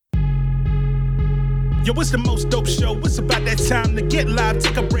Yo, it's the most dope show. It's about that time to get live.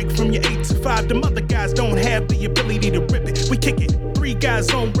 Take a break from your 8 to 5. Them other guys don't have the ability to rip it. We kick it. 3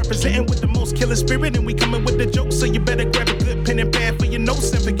 guys on, representing with the most killer spirit. And we coming with the jokes, so you better grab a good pen and pad for your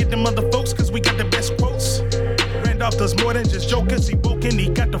notes. And forget them other folks, cause we got the best quotes. Randolph does more than just jokers. He woke and he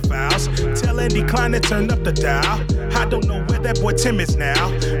got the files. Tell Andy Klein to turn up the dial. I don't know where that boy Tim is now.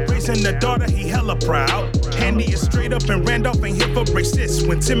 Raising the daughter, he hella proud. Handy is straight up and Randolph ain't here for racist.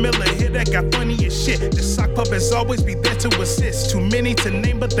 When Tim Miller hit, that got funny as shit. The sock puppets always be there to assist. Too many to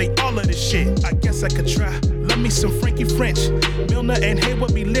name, but they all of the shit. I guess I could try. Love me some Frankie French. Milner and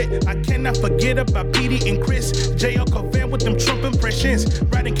Hayward be lit. I cannot forget about Petey and Chris. JL Covan with them Trump impressions.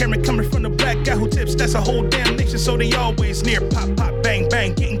 Riding Cameron coming from the black guy who tips. That's a whole damn nation, so they always near. Pop, pop, bang,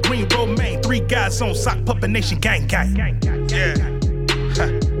 bang. Getting green, romaine. 3 guys on Sock Puppet Nation, gang, gang. Yeah.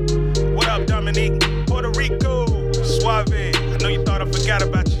 What up, Dominique? Puerto Rico, Suave. I know you thought I forgot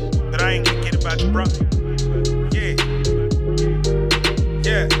about you, but I ain't gonna get about you, bro. Yeah.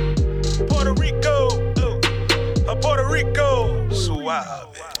 Yeah. Puerto Rico, Puerto Rico,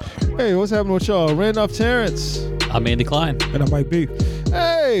 Suave. Hey, what's happening with y'all? Randolph Terrence. I'm Andy Klein. And I might be.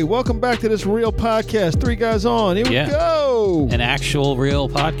 Hey, welcome back to this real podcast. 3 guys on. Here we go. An actual real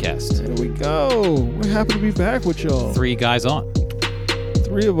podcast. Here we go. We're happy to be back with y'all. 3 guys on.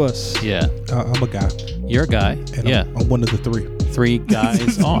 3 of us. Yeah. I'm a guy. You're a guy. And yeah. I'm one of the 3. 3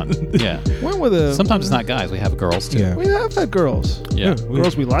 guys on. Yeah. When were the? Sometimes it's not guys. We have girls too. Yeah. We have had girls. Yeah.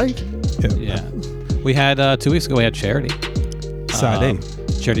 Girls we like. Yeah. We had 2 weeks ago. We had Charity. Sade.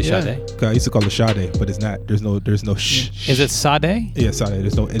 Charity Yeah. Sade. I used to call it Sade, but it's not. There's no shh. Is it Sade? Yeah, Sade.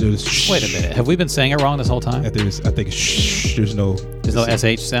 There's shh. Wait a minute. Have we been saying it wrong this whole time? I think it's shh. There's no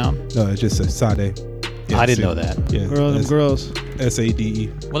SH sound? No, it's just a Sade. Yeah, I didn't know that. Yeah. Girls.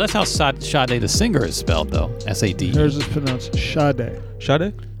 Sade. Well, that's how Sade the singer is spelled, though. Sade. Hers is pronounced Sade.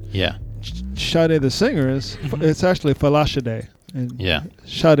 Sade? Yeah. Sade the singer is. It's actually Falashade. And Yeah.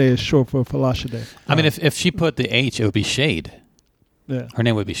 Sade is short for Falashade. I mean, if she put the H, it would be Shade. Yeah. Her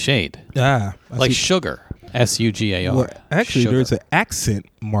name would be Shade. I Like see. sugar. SUGAR. Well, actually, Sugar. there's an accent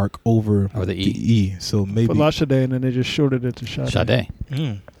mark over Or the E. So maybe Falashade, and then they just shorted it to Sade. Sade.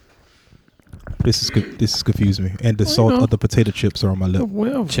 This is confusing me. And the salt of the potato chips are on my lip.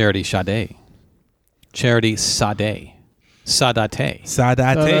 Well, Charity Sade. Charity Sade. Sadate.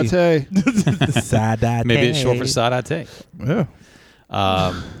 Sadate. Sadate. Sadate. Maybe it's short for Sadate. Yeah.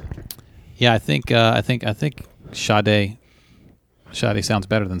 Yeah, I think Sade sounds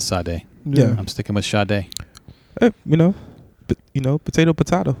better than Sade. Yeah. I'm sticking with Sade.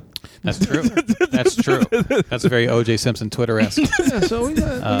 Potato. That's true. That's true. That's very O.J. Simpson Twitter-esque Yeah, so we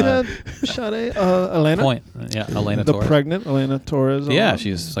had Sade, Elena. point. Yeah, Elena The Torres. pregnant Elena Torres. Yeah,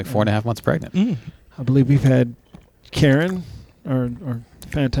 she's like 4.5 months pregnant. I believe we've had Karen, or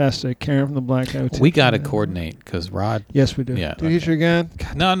fantastic Karen from the Black Eyed Peas. We got to coordinate because Rod. Yes, we do. Yeah, Do you hit you again?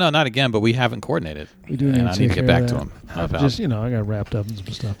 No, not again. But we haven't coordinated. We do and need I to need to take get care back of to that. him. I About, just, I got wrapped up in some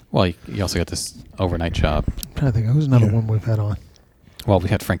stuff. well, you also got this overnight job. I'm trying to think, who's another one we've had on? Well, we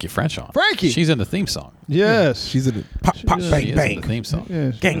had Frankie French on. Frankie! She's in the theme song. Yes. She's in it. Pop, pop, She bang, She is in bang. the theme song.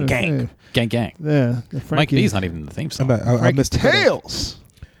 Yeah, Gang, gang. Gang, gang. Yeah. The Mike Frankie, B's not even in the theme song. I Frankie missed the cutoff. Tales.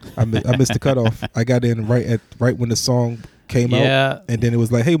 I missed the cutoff. I got in right when the song came Yeah. out, and then it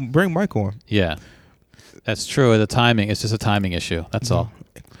was like, "Hey, bring Mike on." Yeah, that's true. The timing, it's just a timing issue. That's all.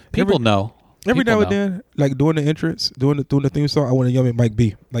 People know. Every People now and know. then, like doing the entrance, doing the theme song, I want to yell at Mike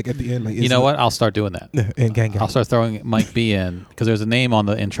B. Like at the end, like You know what? I'll start doing that. And gang, gang. I'll start throwing Mike B in because there's a name on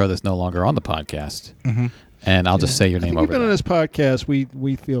the intro that's no longer on the podcast, and I'll just say your name We've over been on there. this podcast.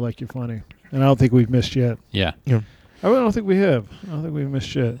 We feel like you're funny. And I don't think we've missed yet. Yeah, I really don't think we have. I don't think we've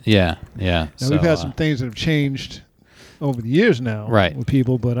missed yet. yeah. Now, So, we've had some things that have changed over the years now Right. with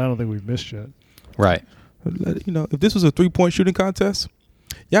people, but I don't think we've missed yet. right. If this was a 3-point shooting contest,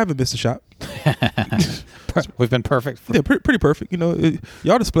 y'all haven't missed a shot. We've been perfect. Yeah, pretty perfect.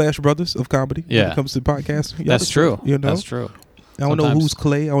 Y'all the Splash Brothers of comedy when Yeah. it comes to podcasts. Y'all That's the- true. That's true. I don't know Sometimes- who's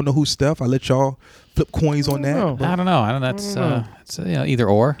Clay. I don't know who's Steph. I let y'all flip coins on that. know. I don't know. That's know. it's either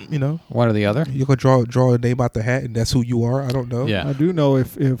or, one or the other. You can draw a name out the hat, and that's who you are. I don't know. Yeah. I do know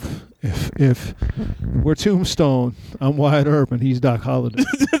if we're Tombstone, I'm Wyatt Earp and he's Doc Holliday.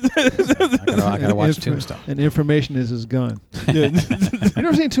 I gotta watch And Tombstone. And information is his gun. Yeah. You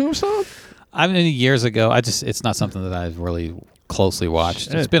never seen Tombstone? I mean, years ago, it's not something that I've really closely watched.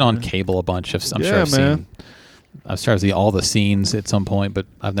 It's Shit, been on man. cable a bunch. I'm Yeah, sure I've man. seen. I've started to see all the scenes at some point, but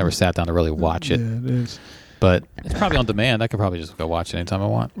I've never sat down to really watch it. Yeah, it is. But it's probably on demand. I could probably just go watch it anytime I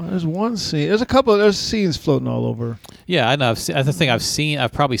want. Well, there's one scene. There's a couple. There's scenes floating all over. Yeah, I know.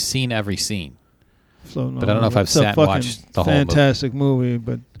 I've probably seen every scene. Floating But all I don't know if over. I've It's a sat and fucking watched the whole movie. fantastic movie.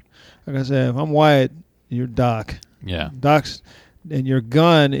 But like I said, if I'm Wyatt, you're Doc. Yeah. Doc's, and your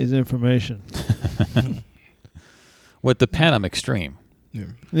gun is information. With the pen, I'm extreme. Yeah.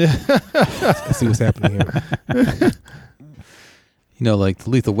 Yeah. Let's see what's happening here. You know, like the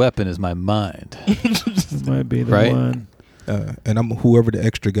lethal weapon is my mind. It might be the Right? one. And I'm whoever the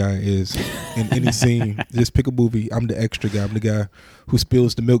extra guy is in any scene. Just pick a movie. I'm the extra guy. I'm the guy who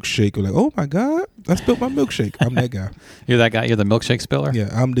spills the milkshake. We're like, oh my God, I spilled my milkshake. I'm that guy. You're that guy. You're the milkshake spiller. Yeah,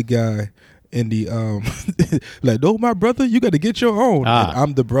 I'm the guy in the like, no, my brother, you got to get your own. Ah, And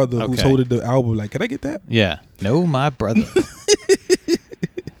I'm the brother who's okay. holding the album. Like, can I get that? Yeah. No, my brother.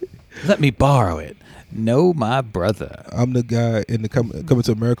 Let me borrow it. No, my brother. I'm the guy in the Coming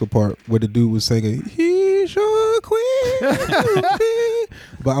to America part where the dude was singing, he's your queen.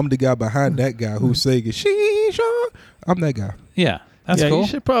 But I'm the guy behind that guy who's singing, she's your. I'm that guy. Yeah, that's yeah, cool. you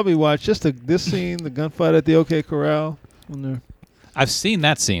should probably watch just this scene, the gunfight at the OK Corral. When they're I've seen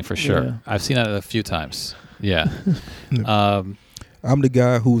that scene for sure. Yeah. I've seen that a few times. Yeah. I'm the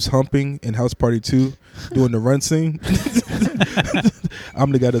guy who's humping in House Party 2 doing the run scene.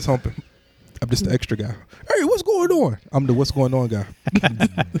 I'm the guy that's humping. I'm just the extra guy. Hey, what's going on? I'm the what's going on guy.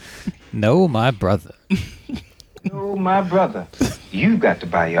 No, my brother. No, my brother. You got to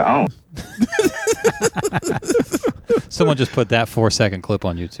buy your own. Someone just put that 4-second clip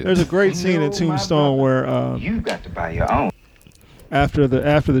on YouTube. there's a great scene No, in my Tombstone where You got to buy your own. after the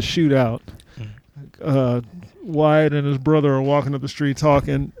shootout, Wyatt and his brother are walking up the street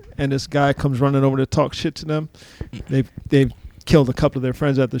talking, and this guy comes running over to talk shit to them. They've killed a couple of their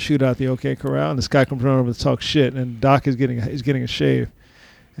friends at the shootout at the OK Corral, and this guy comes running over to talk shit, and Doc is getting a shave.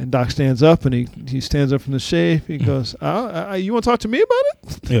 And Doc stands up, and he stands up from the shave. He goes, you want to talk to me about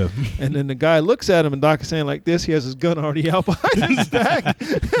it? Yeah. And then the guy looks at him, and Doc is saying like this. He has his gun already out behind his back.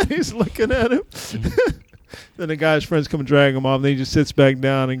 He's looking at him. Then the guy's friends come and drag him off, and then he just sits back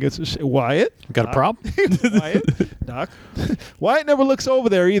down and gets a Wyatt? Got a problem? Wyatt? Doc? Wyatt never looks over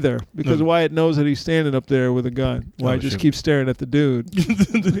there either, because Wyatt knows that he's standing up there with a gun. Wyatt just shit. keeps staring at the dude.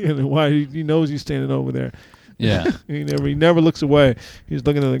 And Wyatt, he knows he's standing over there. Yeah. He never looks away. He's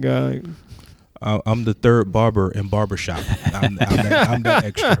looking at the guy like, I'm the third barber in barbershop. I'm that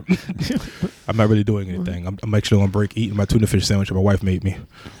extra. I'm not really doing anything. I'm actually on break eating my tuna fish sandwich my wife made me.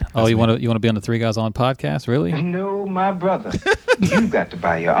 Oh, you want to be on the Three Guys On podcast? Really? No, my brother. You got to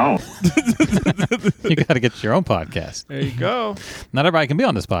buy your own. You got to get your own podcast. there you go. Not everybody can be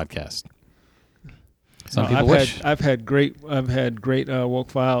on this podcast. Some people wish. I've had great woke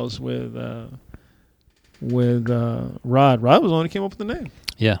files with Rod. Rod was the one who came up with the name.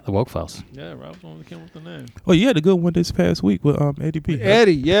 Yeah, the Woke Files. Yeah, Rod was the one who came up with the name. Oh, you had a good one this past week with Eddie B.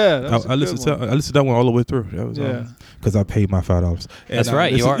 Eddie, yeah. That was I listened to that one all the way through. That was because I paid my $5. That's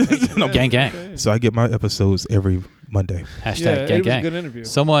right. You are gang gang. So I get my episodes every Monday. Hashtag gang It was a gang. good interview.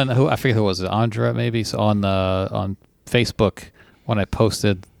 Someone who I forget who it was, Andra maybe, so on Facebook when I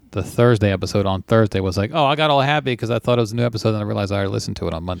posted the Thursday episode on Thursday was like, oh, I got all happy because I thought it was a new episode, and I realized I already listened to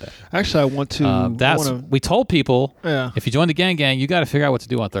it on Monday. Actually, I want to. We told people Yeah. if you join the gang gang, you got to figure out what to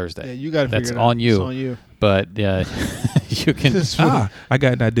do on Thursday. Yeah, you got to figure That's it out. on you. It's on you. But yeah, you can. I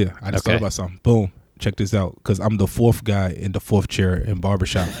got an idea. I just thought about something. Boom. Check this out, because I'm the fourth guy in the fourth chair in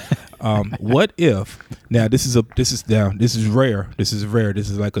barbershop. What if now this is rare. This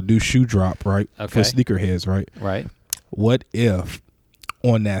is like a new shoe drop, right? Okay. For sneakerheads, right? Right. What if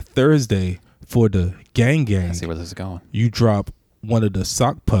on that Thursday for the gang gang, Let's see where this is going. you drop one of the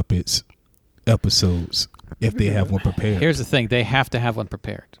sock puppets episodes if they have one prepared? Here's the thing: they have to have one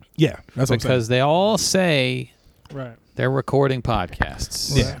prepared Yeah, that's what I'm saying. because they all say Right. they're recording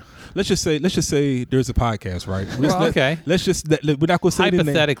podcasts. Yeah. Let's just say there's a podcast, right? Okay. Let's just we're not gonna say the name.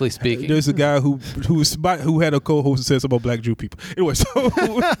 Hypothetically speaking. There's a guy who had a co-host who said something about black Jew people. Anyway, so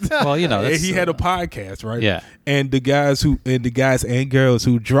Well, you know, and that's, he had a podcast, right? Yeah. And the guys and girls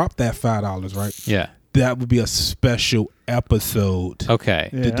who dropped that $5, right? Yeah. That would be a special episode. Okay.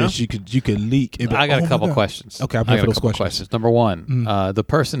 Yeah. That you can leak. And be I got like, a "Oh couple my God." questions. Okay, I'm I here got for a those couple questions. Number one, the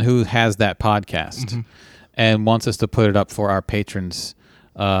person who has that podcast and wants us to put it up for our patrons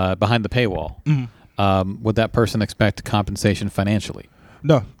behind the paywall, would that person expect compensation financially?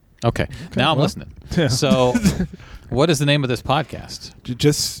 No, Okay. Now I'm listening. So, what is the name of this podcast?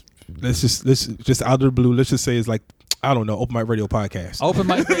 let's just out of the blue. Let's just say it's like, I don't know, Open Mic Radio Podcast. Open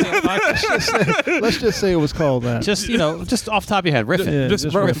Mic Radio Podcast. Let's just say it was called that. Just off the top of your head, riff it. Yeah, just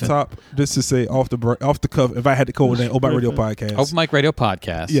just right off riffing. the top, just to say off the cuff, if I had to call it an Open Mic Radio Podcast. Open Mic Radio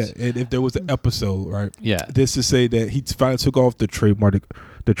Podcast. Yeah, and if there was an episode, right? Yeah. This to say that he finally took off the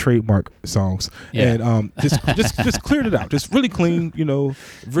trademark songs, Yeah. and just cleared it out, just really clean,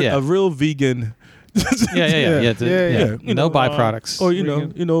 Yeah. a real vegan, Yeah. No byproducts. Or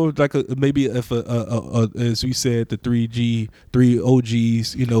like maybe if as we said, the 3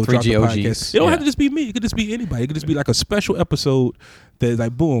 OGs, drop the 3G OGs. podcast. It don't have to just be me. It could just be anybody. It could just be like a special episode that's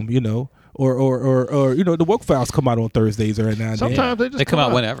like boom, or the woke files come out on Thursdays or now and then. Sometimes they just come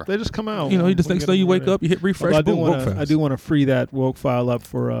out whenever. They just come out. You just next day you wake up, you hit refresh. Boom, woke files. I do want to free that woke file up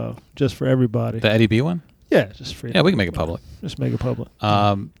for just for everybody. The Eddie B one. Yeah, just free. Yeah, we can make it public. Just make it public.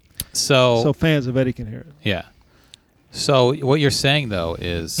 So fans of Eddie can hear it. Yeah. So what you're saying though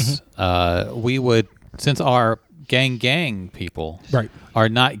is we would, since our gang people are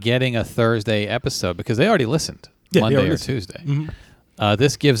not getting a Thursday episode because they already listened Monday or Tuesday.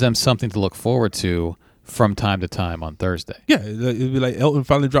 This gives them something to look forward to from time to time on Thursday. Yeah, it'd be like Elton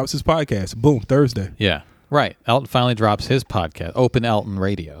finally drops his podcast. Boom, Thursday. Yeah, right. Elton finally drops his podcast, Open Elton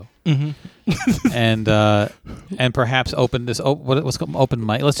Radio. And perhaps open this. What's called open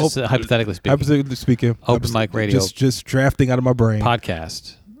mic? Let's just hypothetically speaking. Open mic radio. Just drafting out of my brain.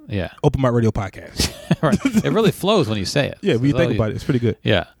 Podcast. Yeah. Open mic radio podcast. Right. It really flows when you say it. Yeah, when you think about it, it's pretty good.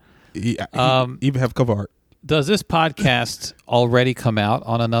 Yeah. Even have cover art. Does this podcast already come out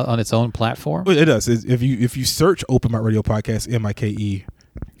on its own platform? Well, it does. If you search Open Mic Radio Podcast, MIKE,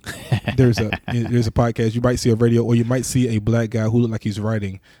 there's a podcast. You might see a radio, or you might see a black guy who looked like he's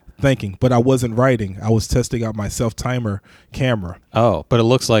writing, thinking, but I wasn't writing. I was testing out my self timer camera. Oh, but it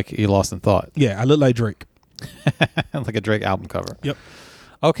looks like you lost in thought. Yeah, I look like Drake, like a Drake album cover. Yep.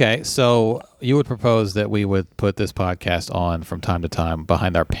 Okay, so you would propose that we would put this podcast on from time to time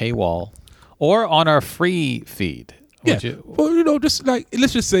behind our paywall. Or on our free feed. Yeah. Well, just like,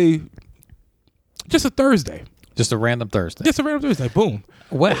 let's just say, just a Thursday. Just a random Thursday. Just a random Thursday. Boom.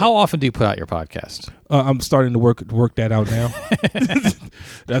 How often do you put out your podcast? I'm starting to work that out now.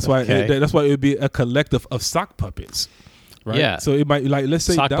 That's why. Okay. That's why it would be a collective of sock puppets. Right. Yeah. So it might let's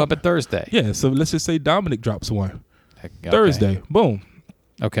say sock puppet Thursday. Yeah. So let's just say Dominic drops one. Okay. Thursday. Boom.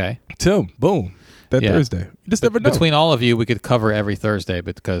 Okay. Tim. Boom. Thursday. You just never know. Between all of you, we could cover every Thursday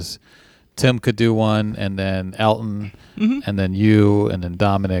because Tim could do one, and then Elton, and then you, and then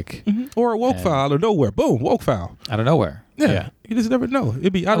Dominic. Or a woke file out of nowhere. Boom, woke file. Out of nowhere. Yeah. You just never know.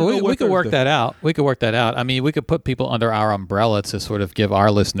 It'd be out of nowhere. We could work that out. I mean, we could put people under our umbrella to sort of give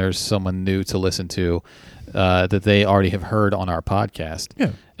our listeners someone new to listen to that they already have heard on our podcast.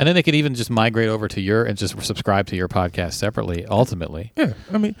 Yeah. And then they could even just migrate over to and just subscribe to your podcast separately, ultimately. Yeah.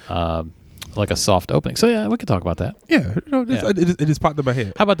 I mean... like a soft opening. So yeah, we could talk about that. Yeah, it just popped in my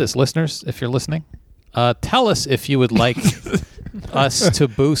head. How about this, listeners? If you're listening, tell us if you would like us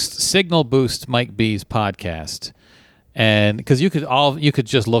to signal boost Mike B's podcast, and because you could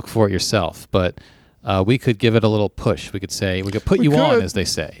just look for it yourself, but we could give it a little push. We could say we could put you on, as they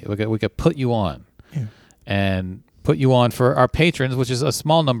say. We could put you on, and put you on for our patrons, which is a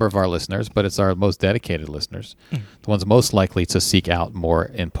small number of our listeners, but it's our most dedicated listeners, the ones most likely to seek out more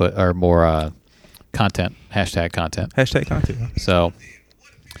input or more content, hashtag content. So,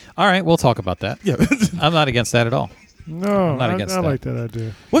 all right, we'll talk about that. Yeah. I'm not against that at all. No, I'm not against I that. like that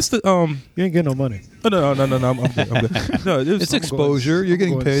idea. What's the You ain't getting no money. Oh, no, I'm good. No, it's exposure. You're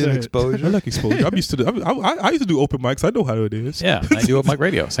getting paid in exposure. I like exposure. I'm used to I used to do open mics. I know how it is. Yeah, I do Open Mic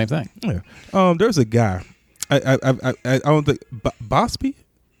Radio. Same thing. Yeah. There's a guy. I don't think Bossy.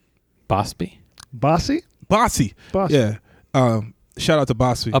 Yeah. Shout out to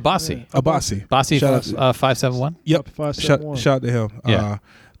Bossy. Bossy. Bossy. Shout out 571. Yep. 571. Shout out to him. Yeah.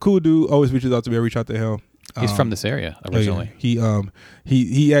 Cool dude. Always reaches out to me. I reach out to him. He's from this area originally.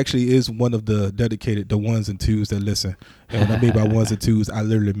 He actually is one of the dedicated, the ones and twos that listen. And when I mean by ones and twos, I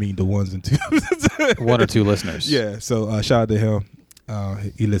literally mean the ones and twos. One or two listeners. Yeah. So shout out to him.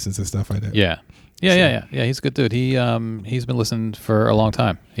 He listens and stuff like that. Yeah. Yeah. He's a good dude. He's been listening for a long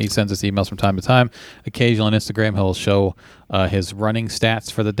time. He sends us emails from time to time. Occasionally on Instagram, he'll show his running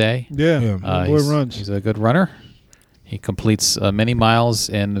stats for the day. Yeah. My boy runs. He's a good runner. He completes many miles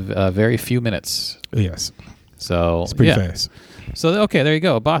in very few minutes. Yes. So it's pretty fast. So okay, there you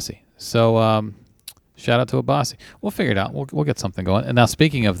go, Bossy. So shout out to a Bossy. We'll figure it out. We'll get something going. And now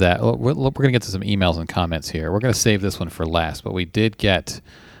speaking of that, we're going to get to some emails and comments here. We're going to save this one for last, but we did get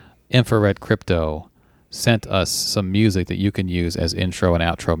Infrared Crypto sent us some music that you can use as intro and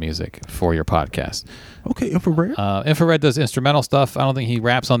outro music for your podcast. Okay, Infrared. Infrared does instrumental stuff. I don't think he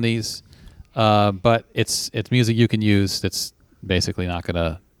raps on these, but it's music you can use that's basically not going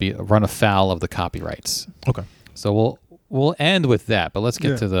to run afoul of the copyrights. Okay. So we'll end with that, but let's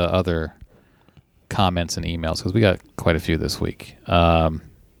get to the other comments and emails because we got quite a few this week. Andra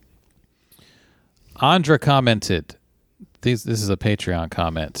commented. This is a Patreon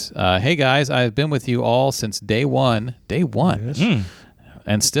comment. Hey guys, I've been with you all since day one. Day one. Yes.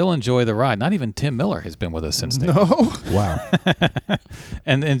 and still enjoy the ride. Not even Tim Miller has been with us since then. No. Wow.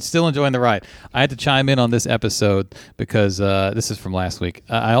 and still enjoying the ride. I had to chime in on this episode because this is from last week.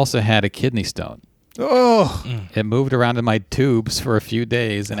 I also had a kidney stone. Oh. It moved around in my tubes for a few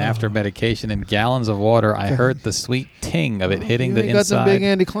days, and after medication and gallons of water, I heard the sweet ting of it hitting the You got inside. them big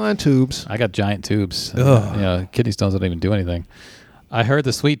Andy Klein tubes. I got giant tubes. Ugh. Kidney stones don't even do anything. I heard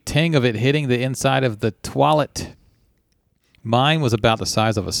the sweet ting of it hitting the inside of the toilet. Mine was about the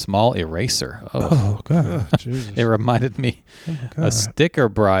size of a small eraser. Oh God. Oh, Jesus. It reminded me a sticker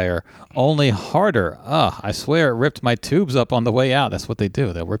briar, only harder. I swear it ripped my tubes up on the way out. That's what they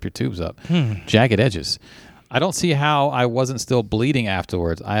do. They'll rip your tubes up. Jagged edges. I don't see how I wasn't still bleeding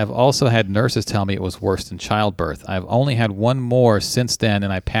afterwards. I have also had nurses tell me it was worse than childbirth. I've only had one more since then,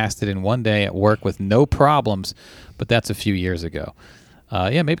 and I passed it in one day at work with no problems, but that's a few years ago.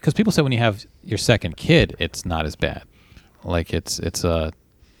 Maybe because people say when you have your second kid, it's not as bad. Like it's not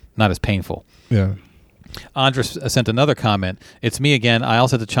as painful. Yeah. Andres sent another comment. It's me again. I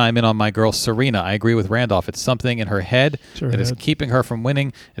also had to chime in on my girl Serena. I agree with Randolph. It's something in her head that is keeping her from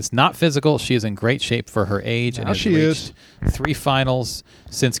winning. It's not physical. She is in great shape for her age and has reached 3 finals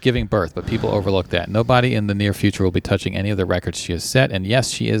since giving birth, but people overlook that. Nobody in the near future will be touching any of the records she has set, and yes,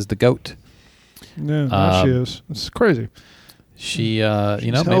 she is the GOAT. Yeah, she is. It's crazy. She, She's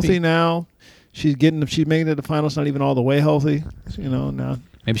healthy maybe now. She's making it to the finals. Not even all the way healthy. Now.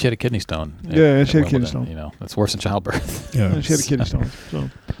 maybe she had a kidney stone. Yeah, she had a kidney Wimbledon, stone. That's worse than childbirth. Yeah. She had a kidney stone.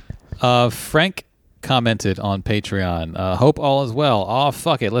 So. Frank commented on Patreon. Hope all is well. Oh,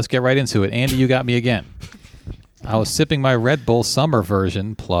 fuck it. Let's get right into it. Andy, you got me again. I was sipping my Red Bull Summer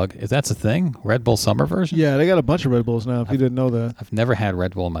version plug. Is that a thing? Red Bull Summer version? Yeah, they got a bunch of Red Bulls now. If you didn't know that, I've never had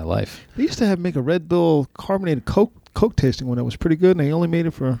Red Bull in my life. they used to make a Red Bull carbonated Coke tasting one that was pretty good, and they only made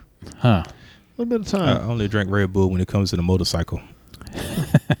it for a Huh. little bit of I time. only drink Red Bull when it comes to the motorcycle.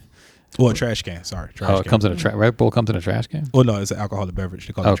 Or a trash can. Sorry. Trash Oh, can. it comes in a Red Bull comes in a trash can? Oh, no, it's an alcoholic beverage.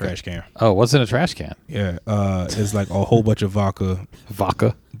 They call it Okay. a trash can. Oh, what's in a trash can? Yeah. It's like a whole bunch of vodka.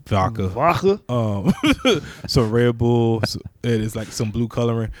 Vodka. Vodka. Some Red Bull. And it's like some blue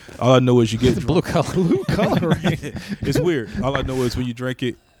coloring. All I know is you get Blue color. Blue Coloring. It's weird. All I know is when you drink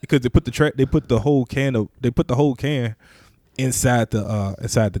it, because they put the whole can inside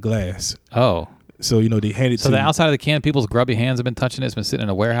the glass. Oh. So they hand it So to the you. outside of the can, people's grubby hands have been touching it. It's been sitting in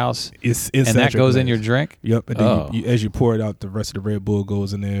a warehouse. It's inside And that your goes in glass. your drink? Yep. And then Oh. you, as you pour it out, the rest of the Red Bull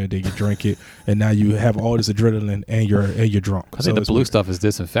goes in there. And then you drink it, and now you have all this adrenaline, and you're drunk. I think the it's blue weird. stuff is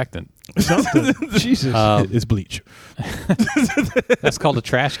disinfectant. Something. Jesus. It's bleach. That's called a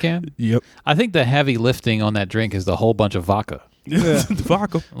trash can? Yep. I think the heavy lifting on that drink is the whole bunch of vodka. Yeah.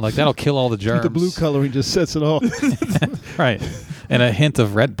 Vodka. Like, that'll kill all the germs. The blue coloring just sets it off. Right. And a hint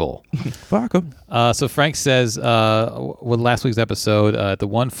of Red Bull. Vodka. So Frank says, with last week's episode, at the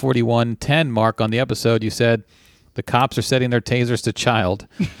 141:10 mark on the episode, you said the cops are setting their tasers to child.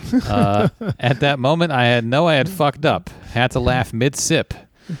 At that moment, I had fucked up. Had to laugh mid-sip.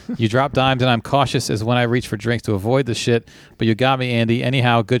 You drop dimes, and I'm cautious as when I reach for drinks to avoid the shit, but you got me, Andy.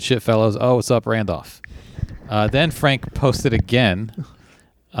 Anyhow, good shit, fellows. Oh, what's up, Randolph? Then Frank posted again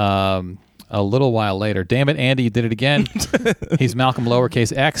a little while later. Damn it, Andy, you did it again. He's Malcolm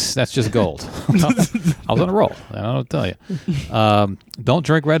lowercase x. That's just gold. I was on a roll. I don't know what to tell you. Don't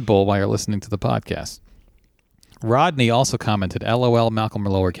drink Red Bull while you're listening to the podcast. Rodney also commented, LOL, Malcolm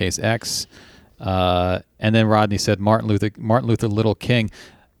lowercase x. And then Rodney said, Martin Luther Little King.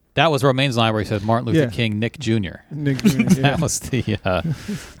 That was Romaine's line where he said Martin Luther King, Nick Jr. Nick Jr., yeah.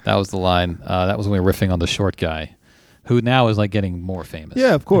 That was the line. That was when we were riffing on the short guy, who now is like getting more famous.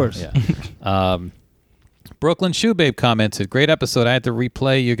 Yeah, of course. Yeah. Brooklyn Shoe Babe commented, great episode. I had to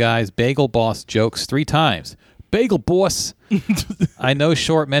replay you guys' Bagel Boss jokes 3 times. Bagel Boss. I know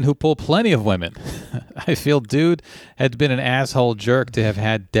short men who pull plenty of women. I feel dude had been an asshole jerk to have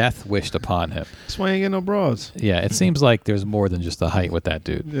had death wished upon him. That's why you ain't get no bras. Yeah, it seems like there's more than just the height with that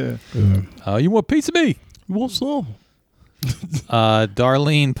dude. Yeah. You want a piece of me? You want some?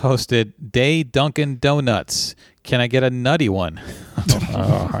 Darlene posted, Day Dunkin' Donuts. Can I get a nutty one? I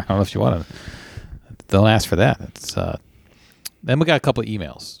don't know if you want to. Don't ask for that. Then we got a couple of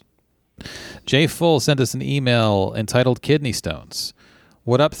emails. Jay Full sent us an email entitled Kidney Stones.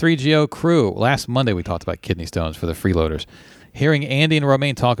 What up, 3GO crew? Last Monday we talked about kidney stones for the freeloaders. Hearing Andy and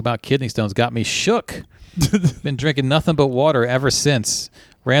Romaine talk about kidney stones got me shook. Been drinking nothing but water ever since.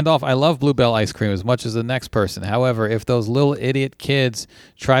 Randolph, I love Bluebell ice cream as much as the next person. However, if those little idiot kids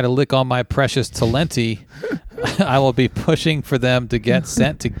try to lick on my precious Talenti, I will be pushing for them to get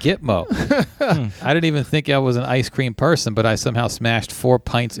sent to Gitmo. I didn't even think I was an ice cream person, but I somehow smashed 4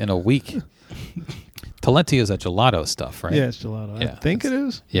 pints in a week. Talenti is a gelato stuff, right? Yeah, it's gelato. Yeah, I think it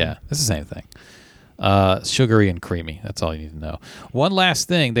is. Yeah, it's the same thing. Sugary and creamy. That's all you need to know. One last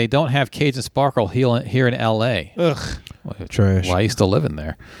thing. They don't have Cajun Sparkle here in L.A. Ugh. Trash. Well, I used to live in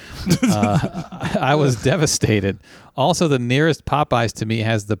there. I was devastated. Also, the nearest Popeyes to me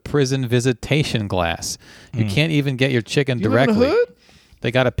has the prison visitation glass. You can't even get your chicken You live in directly. the hood? They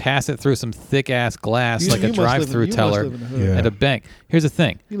got to pass it through some thick-ass glass like a You must live in- drive-through you must teller live in the hood. Yeah. at a bank. Here's the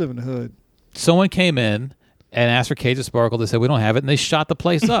thing. You live in the hood. Someone came in and asked for Cajun Sparkle. They said, we don't have it, and they shot the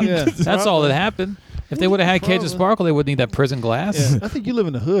place up. Yeah, That's all that happened. If they would have had Cajun Probably. Sparkle, they wouldn't need that prison glass. Yeah, I think you live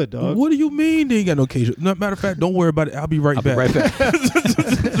in the hood, dog. What do you mean they ain't got no Cajun? No, matter of fact, don't worry about it. I'll be right I'll be back. right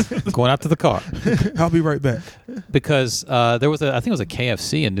back. Going out to the car. I'll be right back. Because there was I think it was a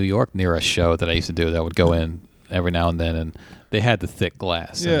KFC in New York near a show that I used to do that would go in every now and then, and they had the thick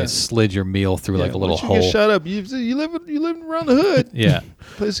glass. Yeah. And they slid your meal through like a little Once you hole. get shot up. You live around the hood. Yeah.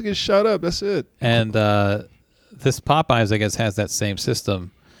 Place to get shot up. That's it. And this Popeyes, I guess, has that same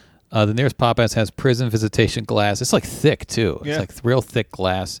system. The nearest Popeyes has prison visitation glass. It's like thick, too. It's Yeah. like real thick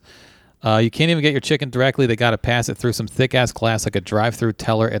glass. You can't even get your chicken directly. They got to pass it through some thick-ass glass like a drive-through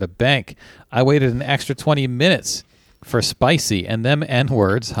teller at a bank. I waited an extra 20 minutes for spicy, and them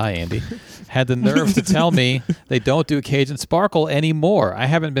N-words, hi, Andy, had the nerve to tell me they don't do Cajun Sparkle anymore. I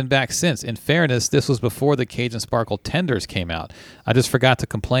haven't been back since. In fairness, this was before the Cajun Sparkle tenders came out. I just forgot to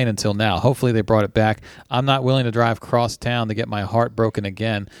complain until now. Hopefully they brought it back. I'm not willing to drive cross town to get my heart broken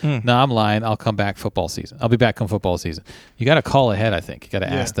again. No, I'm lying. I'll come back football season. I'll be back come football season. You got to call ahead, I think. You got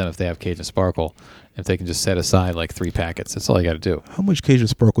to ask them if they have Cajun Sparkle, if they can just set aside like 3 packets. That's all you got to do. How much Cajun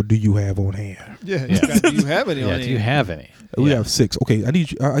Sparkle do you have on hand? Yeah. Yeah. Do you have any? Yeah, on do you have any? We Yeah. have 6. Okay, I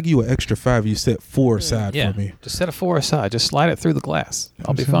need you. I'll give you an extra 5. You set 4 aside Yeah, for me. just set a 4 aside. Just slide it through the glass.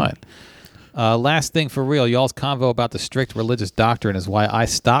 I'll be fine. Last thing for real, y'all's convo about the strict religious doctrine is why I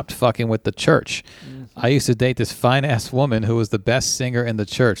stopped fucking with the church. I used to date this fine-ass woman who was the best singer in the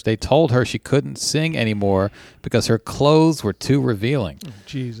church. They told her she couldn't sing anymore because her clothes were too revealing.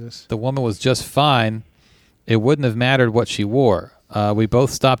 Jesus. The woman was just fine. It wouldn't have mattered what she wore. We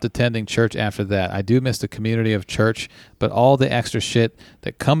both stopped attending church after that. I do miss the community of church, but all the extra shit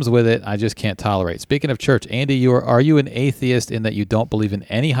that comes with it, I just can't tolerate. Speaking of church, Andy, are you an atheist in that you don't believe in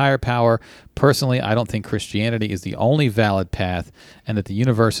any higher power? Personally, I don't think Christianity is the only valid path and that the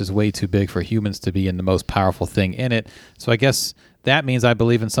universe is way too big for humans to be in the most powerful thing in it. So I guess that means I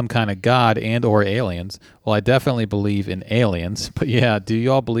believe in some kind of God and or aliens. Well, I definitely believe in aliens. But yeah, do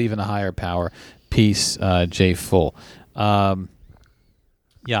you all believe in a higher power? Peace, J. Full.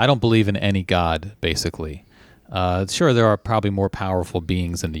 Yeah, I don't believe in any God, basically. Sure, there are probably more powerful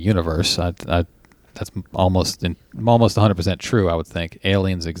beings in the universe. That's almost 100% true, I would think.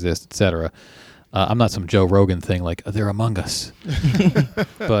 Aliens exist, etc. I'm not some Joe Rogan thing like, they're among us.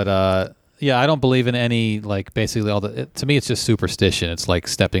 But, yeah, I don't believe in any, like, basically to me, it's just superstition. It's like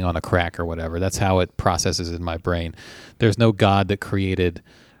stepping on a crack or whatever. That's how it processes in my brain. There's no God that created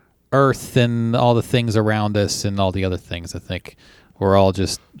Earth and all the things around us and all the other things. I think we're all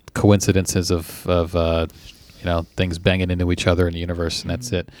just coincidences of things banging into each other in the universe, and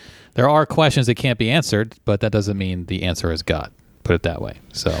that's it. There are questions that can't be answered, but that doesn't mean the answer is God. Put it that way.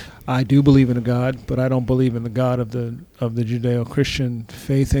 So I do believe in a God, but I don't believe in the God of the Judeo-Christian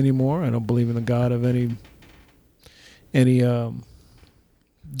faith anymore. I don't believe in the God of any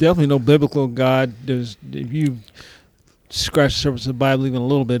definitely no biblical God. If you scratch the surface of the Bible even a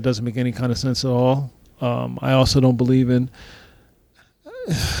little bit, it doesn't make any kind of sense at all. I also don't believe in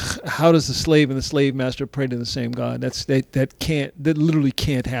how does the slave and the slave master pray to the same God? That literally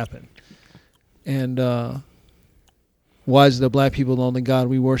can't happen. And why is the black people the only God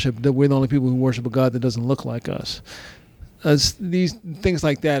we worship? We're the only people who worship a God that doesn't look like us. These things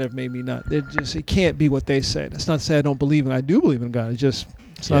like that have made me not. It can't be what they say. That's not to say I don't believe in. I do believe in God.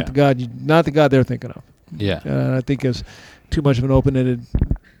 It's not the God they're thinking of. yeah, And I think it's too much of an open-ended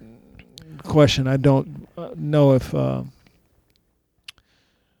question. I don't know if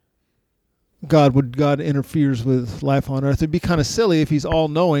God interferes with life on Earth. It'd be kind of silly if he's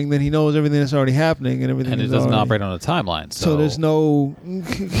all-knowing, then he knows everything that's already happening and everything. and it doesn't operate on a timeline. So there's no.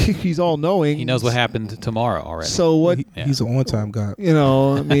 He's all-knowing. He knows what happened tomorrow already. So what? He's an on-time God.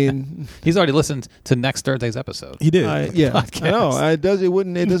 I mean, He's already listened to next Thursday's episode. He did. I Podcast. know. It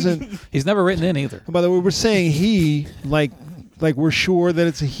doesn't. He's never written in either. By the way, we're saying he like we're sure that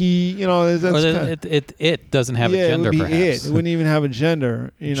it's a he. That's Or kinda, it doesn't have a it gender, would be perhaps. it wouldn't even have a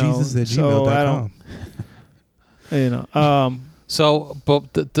gender. Jesus at So I gmail.com. don't. So,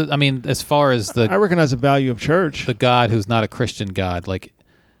 but I mean, as far as I recognize the value of church. the God who's not a Christian God, like,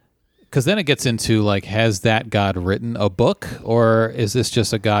 Because then it gets into like, has that God written a book, or is this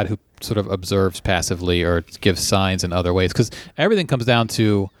just a God who sort of observes passively or gives signs in other ways? Because everything comes down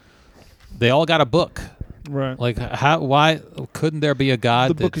to they all got a book. Right. Like, why couldn't there be a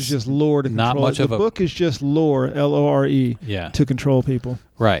God? The book is just lore to not control. much of the a book is just lore, Lore, Yeah. to control people.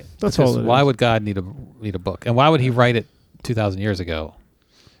 Right. That's Because all it why is. would God need a book? And why would he write it 2,000 years ago?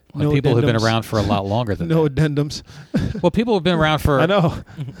 When No people have been addendums. around for a lot longer than No that. addendums. Well, people have been around for I know.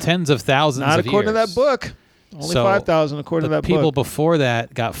 tens of thousands Not of according years. to that book. Only So 5,000 according to The that people book. before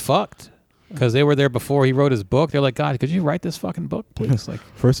that got fucked because they were there before he wrote his book. They're like, God, could you write this fucking book, please? Like,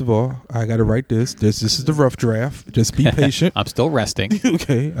 First of all, I got to write this. This is the rough draft. Just be patient. I'm still resting.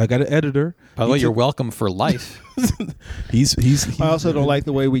 Okay, I got an editor. By the way, you're welcome for life. He's I also don't like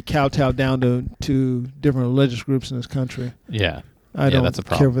the way we kowtow down to different religious groups in this country. Yeah. I don't that's a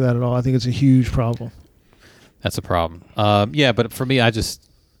care problem. for that at all. I think it's a huge problem. That's a problem. Yeah, but for me,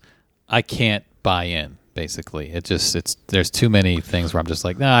 I can't buy in. Basically, there's too many things where I'm just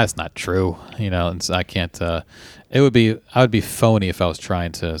like, nah, it's not true. And so I can't. I would be phony if I was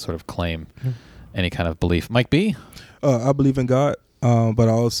trying to sort of claim any kind of belief. Mike B. I believe in God, but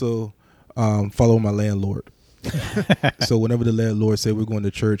I also follow my landlord. So whenever the landlord say we're going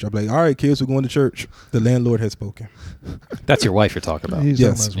to church, I'm like, all right, kids, we're going to church. The landlord has spoken. That's your wife you're talking about. He's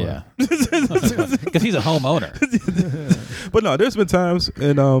Yes. talking about Yeah, his wife. because he's a homeowner. But no, there's been times,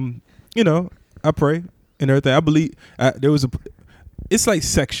 and I pray and everything. I believe it's like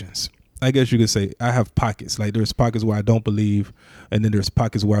sections. I guess you could say I have pockets. Like there's pockets where I don't believe, and then there's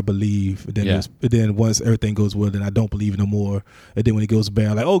pockets where I believe. And then then once everything goes well, then I don't believe no more. And then when it goes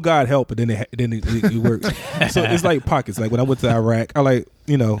bad, I'm like, oh God, help! And then it works. So it's like pockets. Like when I went to Iraq, I like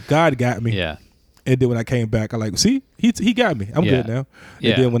God got me. Yeah, And then when I came back, I like, see, he got me. I'm good now.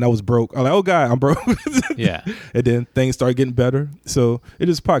 Yeah. And then when I was broke, I'm like, oh God, I'm broke. yeah, And then things started getting better. So it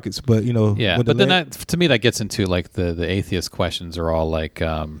is pockets, but yeah. when But the then to me, that gets into like the atheist questions are all like,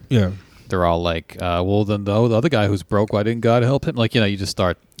 yeah. they're all like, well, then the other guy who's broke, why didn't God help him? Like, you just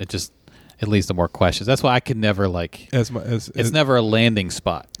start, it leads to more questions. That's why I could never it's never a landing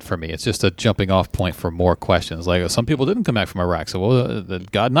spot for me. It's just a jumping off point for more questions. Like some people didn't come back from Iraq, so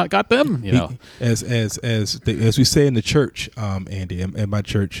did God not got them? As we say in the church, Andy, in my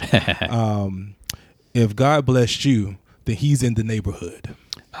church, if God blessed you, then He's in the neighborhood.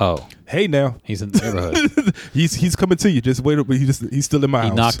 Oh, Hey, now he's in the neighborhood. he's coming to you. Just wait. He's still in my He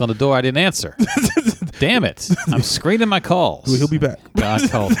house. knocked on the door. I didn't answer. Damn it! I'm screening my calls. He'll be back. God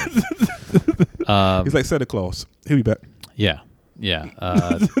called him. He's like Santa Claus. He'll be back. Yeah.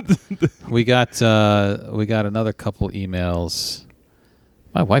 We got another couple emails.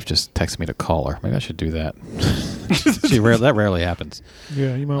 My wife just texted me to call her. Maybe I should do that. That rarely happens.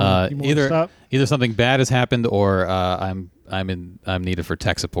 Yeah, you might want to stop. Either something bad has happened or I'm needed for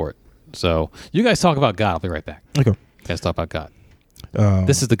tech support. So you guys talk about God. I'll be right back. Okay. You guys talk about God.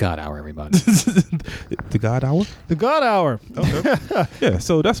 This is the God Hour, everybody. The God hour. The God Hour. Okay. Yeah.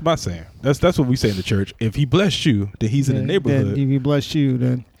 So that's my saying. That's what we say in the church. If He blessed you, then He's in the neighborhood. Then if He blessed you,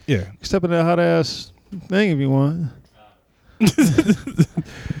 then Yeah. step in that hot ass thing if you want.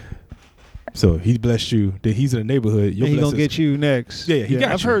 So He blessed you, then He's in the neighborhood. Your And He gonna blessings- get you next. Yeah, he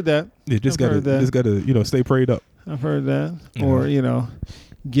got I've you. heard that. Yeah, just I've heard that. gotta stay prayed up. I've heard that. Yeah. Or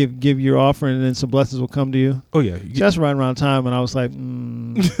give your offering and then some blessings will come to you. Oh yeah. That's right around time when I was like,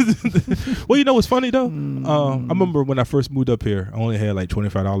 Well, you know what's funny though? I remember when I first moved up here, I only had like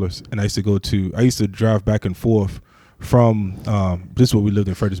 $25, and I used to drive back and forth from this is where we lived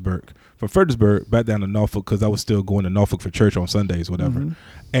in Fredericksburg. From Fredericksburg back down to Norfolk because I was still going to Norfolk for church on Sundays, whatever. Mhm.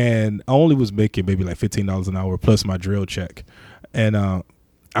 And I only was making maybe like $15 an hour plus my drill check, and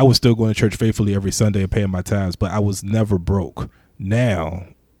I was still going to church faithfully every Sunday and paying my tithes, but I was never broke. Now,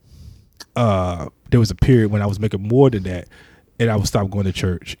 there was a period when I was making more than that, and I would stop going to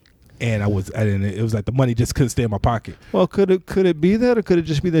church, and it was like the money just couldn't stay in my pocket. well, could it be that, or could it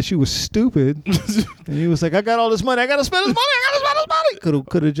just be that you was stupid and you was like, I got all this money, I gotta spend this money, I gotta spend this money.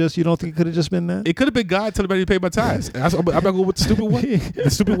 Could it just? You don't think it could have just been that? It could have been God telling me to pay my tithes. I'm not going with the stupid one. The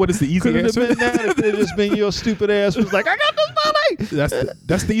stupid one is the easy Could it have answer. been that? If it just been your stupid ass was like, I got this money.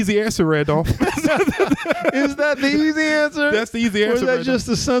 That's the easy answer, Randolph. Is that the easy answer? That's the easy Or answer. is that Randolph. just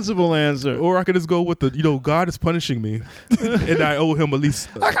the sensible answer? Or I could just go with the, God is punishing me, and I owe Him at least.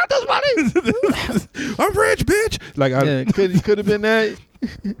 I got this money. I'm rich, bitch. Like Yeah, could have been that.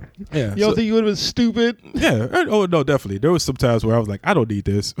 yeah. You don't think you would have been stupid? Yeah. Oh no, definitely. There was some times where I was like, I don't need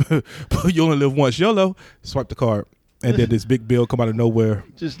this, but you only live once. YOLO. Swipe the card, and then this big bill come out of nowhere.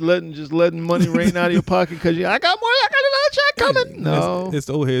 Just letting money rain out of your pocket because I got more. I got another check coming. No, It's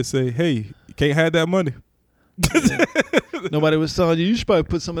the old head say, hey, you can't have that money. Nobody was telling you should probably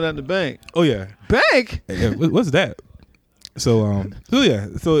put some of that in the bank. Oh yeah. Bank? Yeah, what's that? So yeah,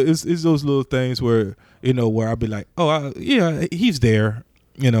 so it's those little things where where I'll be like, oh yeah, he's there,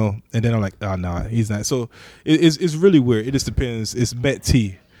 and then I'm like, oh nah, he's not. So it's really weird. It just depends. It's Met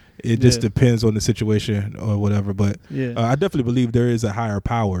T. It just depends on the situation or whatever. But I definitely believe there is a higher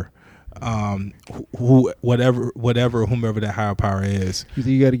power. Whomever that higher power is. You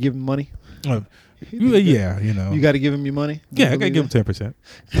think you got to give him money? Yeah, You got to give him your money? Yeah, I got to give him 10%.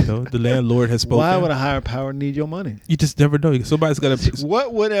 The landlord has spoken. Why would a higher power need your money? You just never know. Somebody's got to.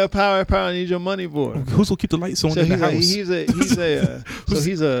 What would a power need your money for? Who's gonna keep the lights on in the house?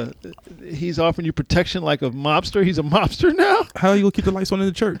 He's offering you protection like a mobster. He's a mobster now. How are you gonna keep the lights on in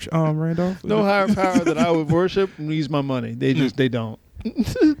the church, Randolph? No higher power that I would worship needs my money. They don't.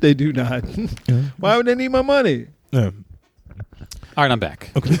 They do not. Yeah. Why would they need my money? Yeah. All right, I'm back.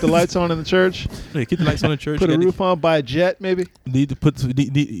 Keep the lights on in the church. Yeah, keep the lights on in the church. Put a roof on. Buy a jet, maybe. Need to put.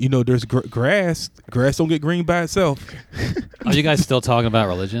 There's grass. Grass don't get green by itself. Are you guys still talking about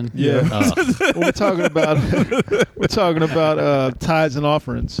religion? Yeah. Oh. We're talking about tithes and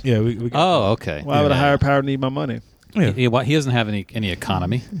offerings. Yeah. We Okay. Why would a higher power need my money? Yeah. He doesn't have any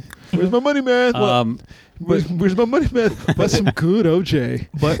economy. Where's my money, man? Where's my money, man? That's some good OJ.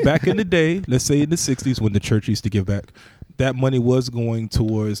 But back in the day, let's say in the 60s when the church used to give back, that money was going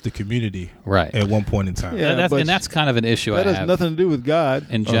towards the community, Right. At one point in time. Yeah. And that's kind of an issue That I has have nothing to do with God.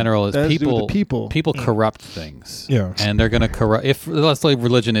 in general. Is that has to do with people the people. corrupt things. Yeah. And they're going to corrupt. If let's say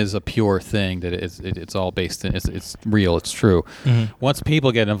religion is a pure thing that it's all based in, it's real, it's true. Mm-hmm. Once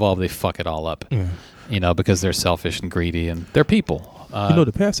people get involved, they fuck it all up. Yeah. Because they're selfish and greedy, and they're people.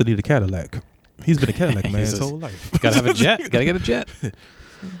 The pastor need a Cadillac. He's been a Cadillac man his whole life. Gotta have a jet. Gotta get a jet.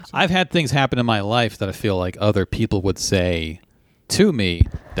 I've had things happen in my life that I feel like other people would say to me,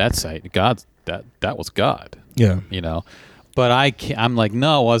 "That's God. That was God." Yeah. But I'm like,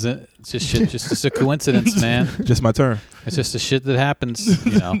 no, it wasn't. It's just shit. Just a coincidence, man. Just my turn. It's just the shit that happens,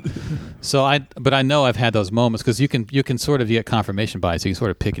 So but I know I've had those moments because you can sort of get confirmation bias. You can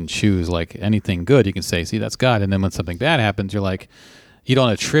sort of pick and choose. Like anything good, you can say, "See, that's God," and then when something bad happens, you're like, you don't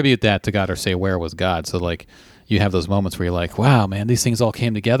attribute that to God or say where was God. So like, you have those moments where you're like, "Wow, man, these things all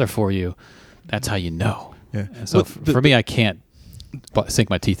came together for you." That's how you know. Yeah. And so for me, I can't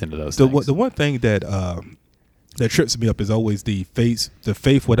sink my teeth into those things. The one thing that trips me up is always the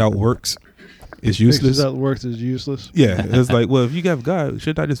faith without works is useless. Faith without works is useless. Yeah, it's like, well, if you have God,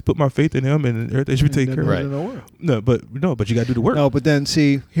 shouldn't I just put my faith in Him and everything should be taken care of? Right. No, but you got to do the work. No, but then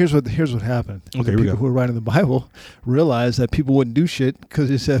see, here's what happened. Okay, the people who were writing the Bible realized that people wouldn't do shit because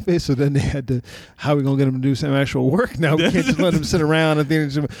they said faith. So then they had to, how are we gonna get them to do some actual work? Now we can't just let them sit around and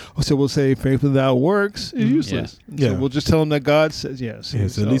think. So we'll say faith without works is useless. Yeah. So we'll just tell them that God says yes.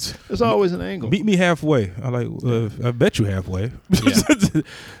 Yes, at least there's always an angle. Meet me halfway. I like. I bet you halfway.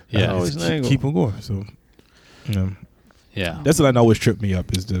 Yeah. Always an angle. Keep on going. So. Yeah. That's what always tripped me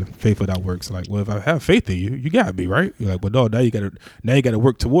up is the faith without works. Like, well, if I have faith in you, you gotta be right. You're like, well, no, now you gotta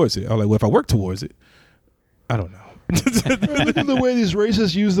work towards it. I'm like, well, if I work towards it, I don't know. Look at the way these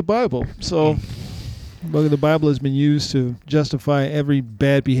racists use the Bible. So, the Bible has been used to justify every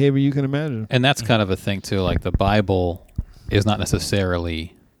bad behavior you can imagine. And that's kind of a thing too. Like the Bible is not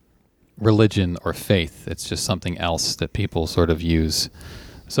necessarily religion or faith. It's just something else that people sort of use.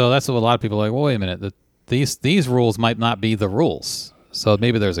 So that's what a lot of people are like, well, wait a minute. These rules might not be the rules. So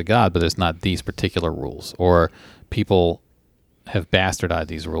maybe there's a God, but it's not these particular rules. Or people have bastardized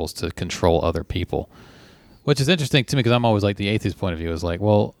these rules to control other people. Which is interesting to me because I'm always like the atheist point of view is like,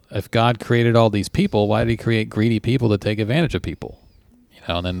 well, if God created all these people, why did He create greedy people to take advantage of people?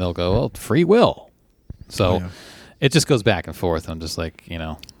 And then they'll go, well, free will. So it just goes back and forth. I'm just like,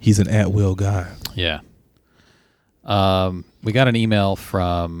 He's an at-will guy. Yeah. We got an email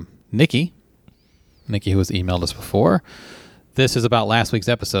from Nikki, who has emailed us before. This is about last week's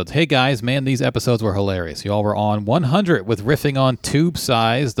episodes. Hey guys, man, these episodes were hilarious. You all were on 100 with riffing on Tube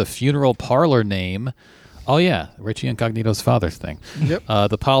Size, the funeral parlor name. Oh yeah, Richie Incognito's father's thing. Yep.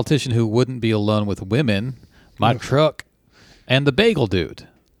 The politician who wouldn't be alone with women, my truck, and the bagel dude.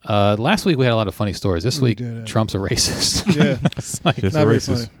 Last week we had a lot of funny stories. This week, Trump's a racist. Yeah. It's like, Just not a very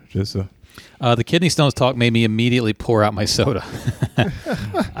racist. Just a... the kidney stones talk made me immediately pour out my soda.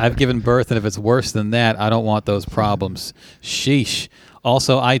 I've given birth, and if it's worse than that, I don't want those problems. Sheesh.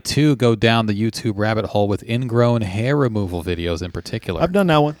 Also, I too go down the YouTube rabbit hole with ingrown hair removal videos in particular. I've done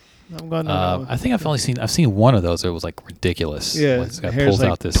that one. I'm going to I think I've seen one of those. It was like ridiculous. Yeah, Like, this guy the hair's pulls like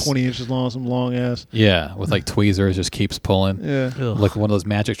out this 20 inches long, some long ass. Yeah, with like tweezers, just keeps pulling. Yeah. Like one of those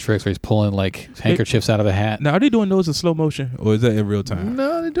magic tricks where he's pulling like handkerchiefs out of a hat. Now, are they doing those in slow motion, or is that in real time?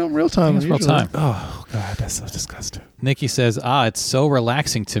 No, they do them real time. It's real usually. time. Oh God, that's so disgusting. Nikki says, it's so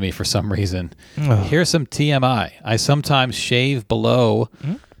relaxing to me for some reason. Oh. Here's some TMI. I sometimes shave below.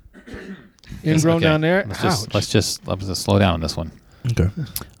 Ingrown Okay, down there. Let's just slow down on this one. Okay.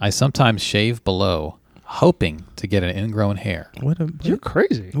 I sometimes shave below, hoping to get an ingrown hair You're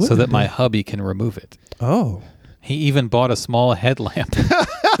crazy. so that my hubby can remove it. Oh. He even bought a small headlamp.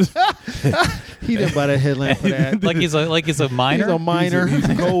 He didn't buy that headlamp for that. like he's a miner. He's a miner. He's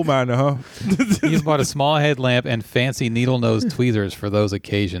a coal miner, huh? He's bought a small headlamp and fancy needle nose tweezers for those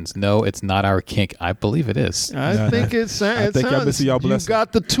occasions. No, it's not our kink. I believe it is. I think it I think y'all missing y'all you blessing.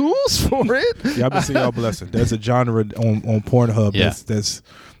 got the tools for it. Y'all been seeing y'all blessing. There's a genre on Pornhub Yeah.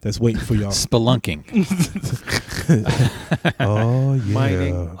 that's waiting for y'all. Spelunking. Oh yeah.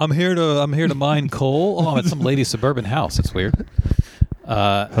 Mining. I'm here to mine coal. Oh, I'm at some lady's suburban house. It's weird.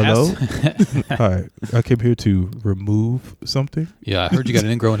 Hello? Hi. I came here to remove something. Yeah, I heard you got an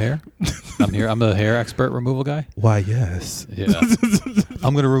ingrown hair. I'm here. I'm a hair expert removal guy. Why, yes. Yeah.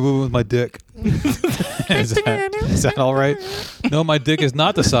 I'm going to remove it with my dick. Is that all right? No, my dick is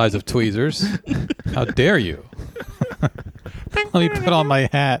not the size of tweezers. How dare you? Let me put on my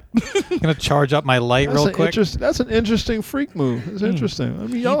hat. I'm going to charge up my light real quick. That's an interesting freak move. It's interesting. I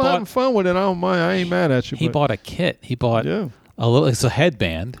mean, y'all bought- having fun with it. I don't mind. I ain't mad at you. He but bought a kit. He bought Yeah. it's a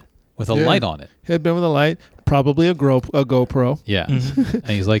headband with a Yeah. light on it. Headband with a light. Probably a GoPro. Yeah. And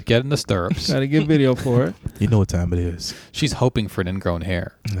he's like, get in the stirrups. Got to get video for it. You know what time it is. She's hoping for an ingrown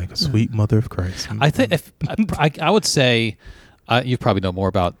hair. Like a sweet mother of Christ. I think if I would say, you probably know more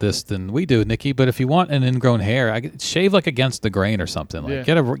about this than we do, Nikki. But if you want an ingrown hair, shave like against the grain or something. Like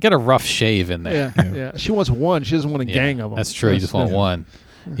Yeah. get a rough shave in there. Yeah. She wants one. She doesn't want a Yeah, gang of them. That's true. You just want one.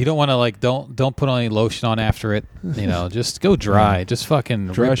 You don't want to like don't put any lotion on after it. You know, just go dry. Just fucking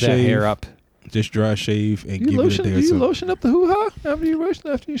Dry rip that shave. hair up. Just dry shave and You give lotion? it Do there. you lotion up the hoo-ha after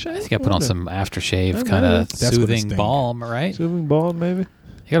you shave? I think I put on some aftershave Oh, kind man. of That's what it's soothing thinking. balm, right? soothing balm, maybe.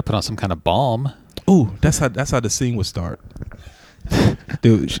 You got to put on some kind of balm. Ooh, that's how the scene would start.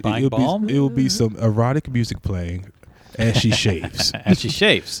 Buying balm? It will be some erotic music playing as she shaves. And she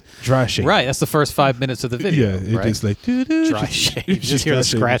shaves. Dry shave. Right. That's the first 5 minutes of the video. Yeah, it right? just like Dry shave. You just hear the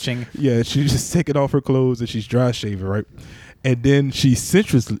scratching. Yeah, she's just taking off her clothes and she's dry shaving, right? And then she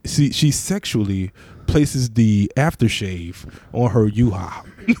sexually places the aftershave on her hoo-ha.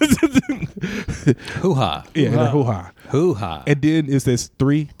 Hoo-ha. Yeah, in her hoo-ha. Hoo-ha. And then it says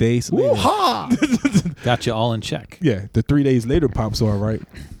 3 days later. Hoo-ha! Got you all in check. Yeah, the 3 days later pops on, right?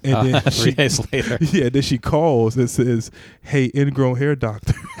 And then 3 days later. Yeah, then she calls and says, "Hey, ingrown hair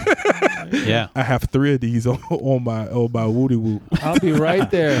doctor, Yeah. I have 3 of these on my woody woo." I'll be right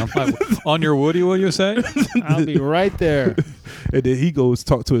there. On your woody, what you say? I'll be right there. And then he goes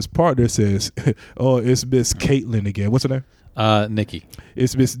talk to his partner, says, "Oh, it's Miss Caitlin again. What's her name? Nikki.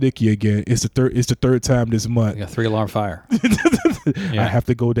 It's Miss Nikki again. It's the third time this month. You got 3-alarm fire. I have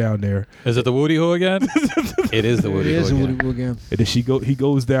to go down there." Is it the Woody Who again? It is the It Woody is Who Woody again. Woo again. And then he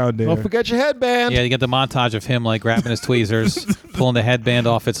goes down there. Don't forget your headband. Yeah, you get the montage of him like grabbing his tweezers, pulling the headband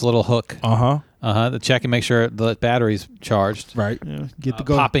off its little hook. Uh-huh. To check and make sure the battery's charged. Right. Yeah, get the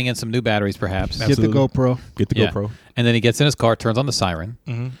Popping in some new batteries, perhaps. Get the Absolutely. GoPro. Get the Yeah. GoPro. And then he gets in his car, turns on the siren.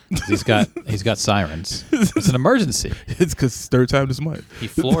 Mm-hmm. 'Cause he's got sirens. It's an emergency. It's because it's third time this month. He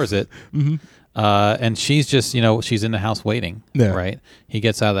floors it. Mm-hmm. And she's just, she's in the house waiting. Yeah. Right? He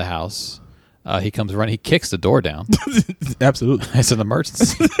gets out of the house. He comes running. He kicks the door down. Absolutely. It's an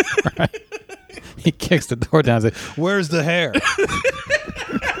emergency. Right? He kicks the door down and says, "Where's the hair?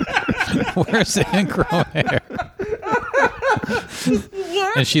 Where's the ingrown hair?"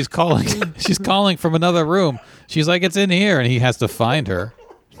 And she's calling. She's calling from another room. She's like, "It's in here," and he has to find her.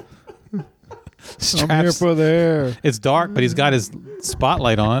 I'm here Straps- for the hair. It's dark, but he's got his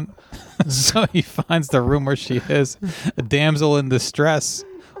spotlight on. So he finds the room where she is, a damsel in distress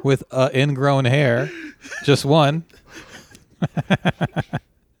with ingrown hair, just one.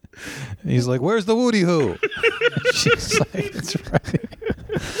 He's like, "Where's the Woody Who?" She's like,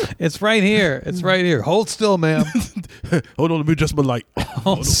 "It's right here. It's right here. Hold still, ma'am. Hold on, let me adjust my light.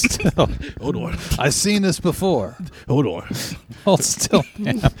 Hold still. Hold on. I've seen this before. Hold on." Hold still,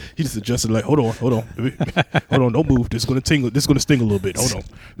 ma'am." He just adjusted like, hold on. Hold on, don't move. This is gonna tingle. This is gonna sting a little bit. Hold on.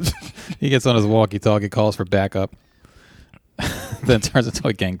 He gets on his walkie-talkie, calls for backup. Then it turns into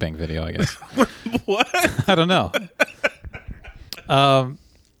a gangbang video, I guess. What? I don't know.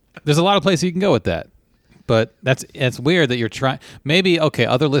 There's a lot of places you can go with that, but it's weird that you're trying. Maybe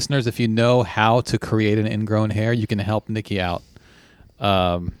other listeners, if you know how to create an ingrown hair, you can help Nikki out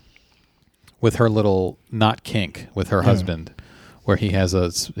with her little not kink with her husband, where he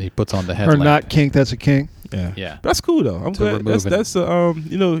puts on the Or headlamp. not kink, that's a kink. Yeah. But that's cool though. I'm glad. That's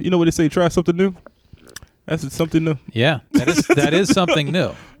you know what they say. Try something new. That's something new. Yeah, that is something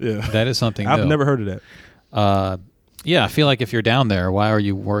new. Yeah, that is something new. I've never heard of that. Yeah, I feel like if you're down there, why are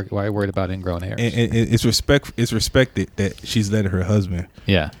you worried about ingrown hairs? And it's respected that she's letting her husband.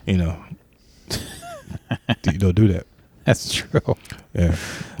 Yeah, do that. That's true. Yeah,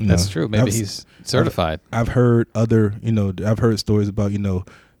 that's true. Maybe he's certified. I've heard I've heard stories about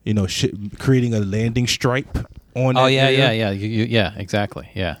creating a landing stripe on. Oh that area. yeah, exactly.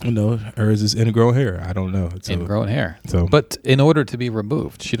 Yeah, hers is ingrown hair. I don't know. Ingrown hair. So, but in order to be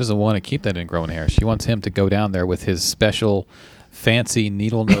removed, she doesn't want to keep that ingrown hair. She wants him to go down there with his special, fancy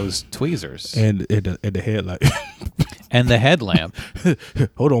needle nose tweezers and the headlight. And the headlamp.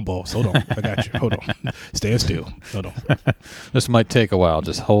 Hold on, boss. Hold on. I got you. Hold on. Stand still. Hold on. This might take a while.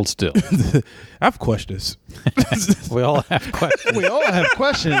 Just hold still. I have questions. We all have questions. We all have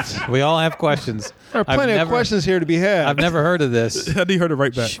questions. We all have questions. There are plenty of questions here to be had. I've never heard of this. I need her to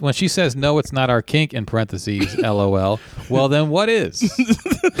write back. When she says, no, it's not our kink, in parentheses, LOL, well, then what is?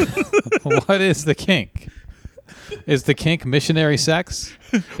 What is the kink? Is the kink missionary sex?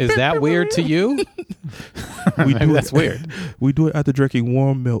 Is that weird to you? That's weird. We do it after drinking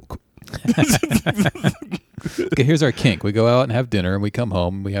warm milk. Okay, here's our kink. We go out and have dinner, and we come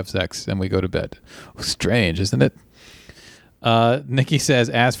home, and we have sex, and we go to bed. Strange, isn't it? Nikki says,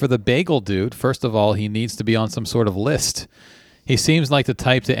 as for the bagel dude, first of all, he needs to be on some sort of list. He seems like the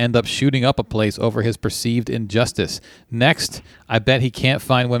type to end up shooting up a place over his perceived injustice. Next, I bet he can't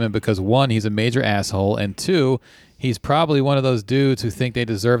find women because 1, he's a major asshole, and 2, he's probably one of those dudes who think they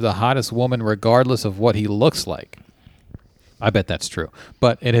deserve the hottest woman regardless of what he looks like. I bet that's true.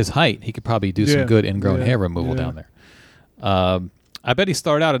 But at his height, he could probably do some good ingrown hair removal down there. I bet he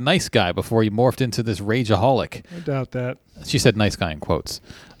started out a nice guy before he morphed into this rageaholic. I doubt that. She said nice guy in quotes.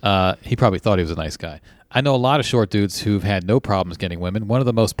 He probably thought he was a nice guy. I know a lot of short dudes who've had no problems getting women. One of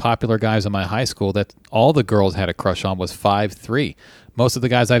the most popular guys in my high school that all the girls had a crush on was 5'3". Most of the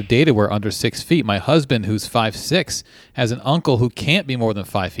guys I've dated were under 6 feet. My husband, who's 5'6", has an uncle who can't be more than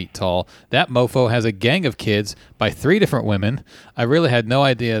 5 feet tall. That mofo has a gang of kids by 3 different women. I really had no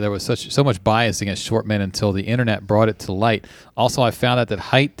idea there was so much bias against short men until the internet brought it to light. Also, I found out that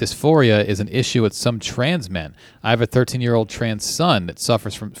height dysphoria is an issue with some trans men. I have a 13-year-old trans son that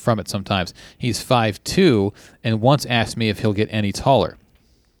suffers from it sometimes. He's 5'2", and once asked me if he'll get any taller.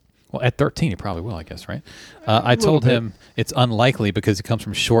 Well, at 13, he probably will, I guess, right? I told him it's unlikely because he comes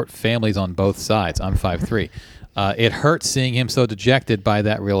from short families on both sides. I'm 5'3". It hurts seeing him so dejected by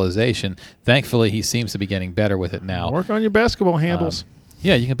that realization. Thankfully, he seems to be getting better with it now. Work on your basketball handles.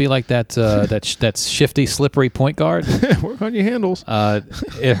 Yeah, you can be like that that shifty, slippery point guard. Work on your handles.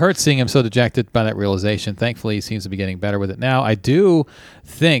 It hurts seeing him so dejected by that realization. Thankfully, he seems to be getting better with it now. I do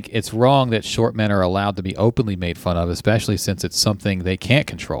think it's wrong that short men are allowed to be openly made fun of, especially since it's something they can't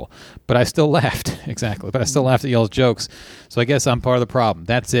control. But I still laughed. Exactly. But I still laughed at y'all's jokes. So I guess I'm part of the problem.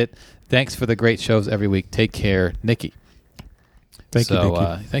 That's it. Thanks for the great shows every week. Take care, Nikki. Thank you,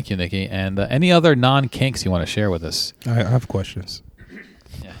 Nikki. Thank you, Nikki. And any other non-kinks you want to share with us? I have questions.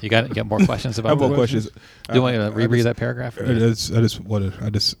 Yeah, you got more questions about? I have more questions. Do you want me to reread that paragraph? I'll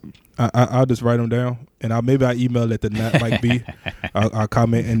just write them down, and maybe I email it to Nat Mike B. I'll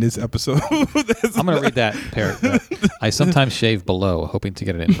comment in this episode. I'm going to read that paragraph. I sometimes shave below, hoping to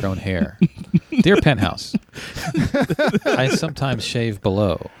get an ingrown hair. Dear Penthouse, I sometimes shave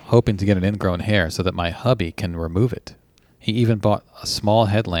below, hoping to get an ingrown hair so that my hubby can remove it. He even bought a small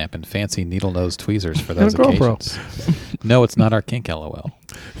headlamp and fancy needle-nose tweezers for those occasions. No, it's not our kink, LOL.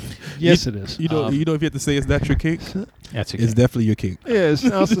 Yes, it is. You know if you have to say it's not your kink? That's your It's kink. definitely your kink. Yeah, it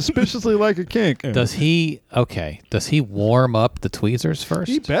sounds suspiciously like a kink. Yeah. Does he warm up the tweezers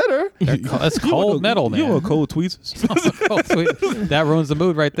first? He better. That's cold metal, man. You want cold tweezers? Cold that ruins the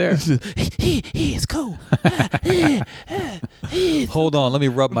mood right there. It's cold. Hold on, let me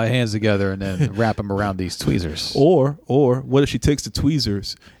rub my hands together and then wrap them around these tweezers. Or what if she takes the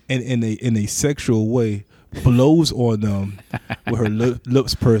tweezers and in a sexual way blows on them with her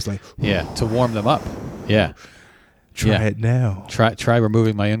lips pursed like, Yeah, to warm them up. Yeah. try it now. Try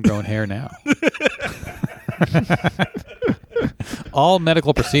removing my ingrown hair now. All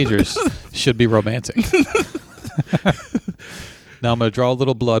medical procedures should be romantic. Now I'm going to draw a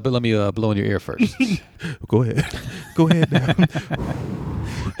little blood, but let me blow in your ear first. Go ahead now.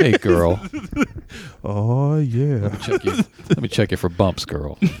 Hey, girl. Oh yeah. Let me check you for bumps,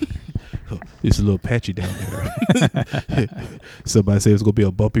 girl. It's a little patchy down there. Somebody said it's gonna be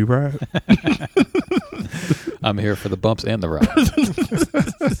a bumpy ride. I'm here for the bumps and the ride.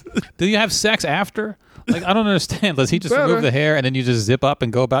 Do you have sex after? Like, I don't understand. Does he just remove the hair and then you just zip up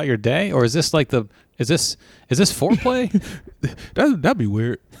and go about your day, or is this like is this foreplay? That'd be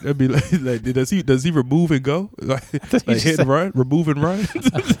weird. That'd be like does he remove and go like hit and run, remove and run?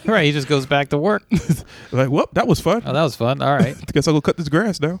 Right, he just goes back to work. Like, well, that was fun. Oh, that was fun. All right. Guess I'll go cut this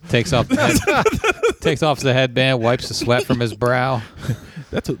grass now. Takes off the headband, wipes the sweat from his brow.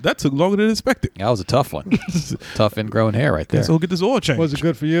 That took longer than expected. That was a tough one. Tough ingrown hair right there. Guess I'll get this oil change. Was it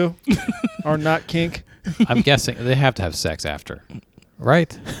good for you? Or not kink? I'm guessing they have to have sex after,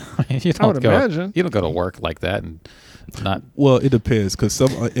 right? You I would imagine. You don't go to work like that and not. Well, it depends because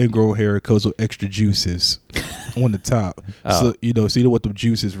some ingrown hair comes with extra juices on the top. Oh. So you know what the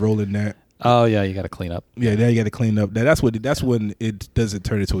juices roll in that. Oh yeah, you got to clean up. Yeah, now you got to clean up. That's when it doesn't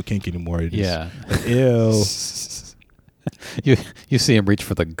turn into a kink anymore. It Yeah. Like, ew. You see him reach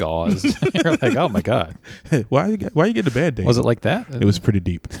for the gauze. You're like, oh my god, why you getting a Band-Aid? was it like that? It was pretty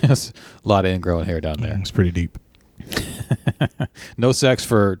deep. Yes, a lot of ingrown hair down there. It was pretty deep. No sex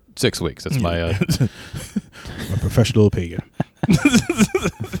for 6 weeks. That's my. My professional opinion.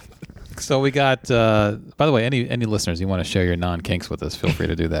 So we got. By the way, any listeners you want to share your non-kinks with us, feel free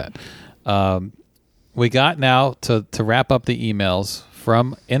to do that. We got now to wrap up the emails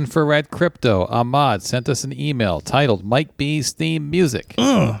from Infrared Crypto. Ahmad sent us an email titled Mike B's Theme Music.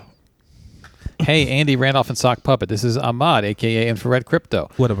 Hey, Andy Randolph and Sock Puppet. This is Ahmad, a.k.a. Infrared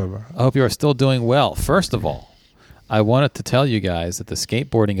Crypto. Whatever. I hope you are still doing well. First of all, I wanted to tell you guys that the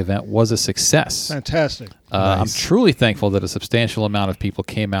skateboarding event was a success. Fantastic. I'm truly thankful that a substantial amount of people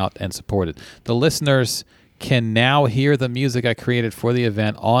came out and supported. The listeners can now hear the music I created for the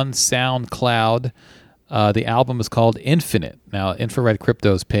event on SoundCloud. The album is called Infinite. Now, Infrared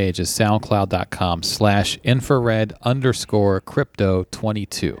Crypto's page is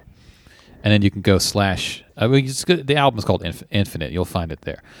soundcloud.com/infrared_crypto22. And then you can go the album is called Infinite. You'll find it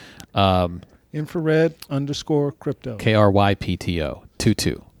there. Infrared_crypto. KRYPTO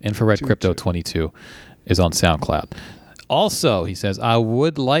 22. Infrared Crypto 22 is on SoundCloud. Also, he says, I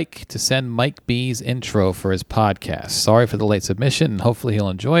would like to send Mike B's intro for his podcast. Sorry for the late submission, and hopefully he'll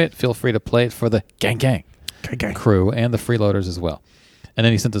enjoy it. Feel free to play it for the gang crew and the freeloaders as well. And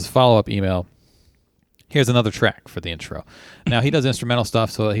then he sent us a follow-up email. Here's another track for the intro. Now, he does instrumental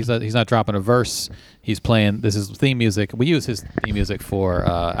stuff, so he's not dropping a verse. He's playing, this is theme music. We use his theme music for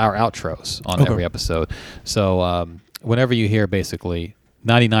our outros on every episode. So whenever you hear, basically,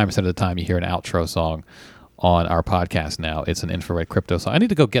 99% of the time you hear an outro song on our podcast now, it's an Infrared Crypto song. I need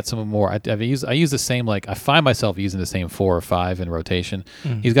to go get some more. I use the same, I find myself using the same 4 or 5 in rotation.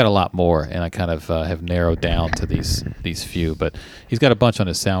 He's got a lot more, and I kind of have narrowed down to these few. But he's got a bunch on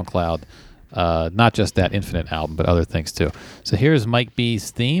his SoundCloud, not just that Infinite album, but other things too. So here's Mike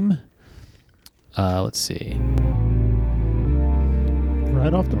B's theme. Let's see.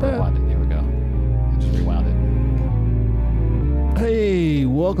 Right off the bat. Rewind it. Here we go. I just rewound it. Hey,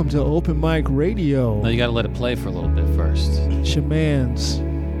 welcome to Open Mic Radio. No, you got to let it play for a little bit first. Shaman's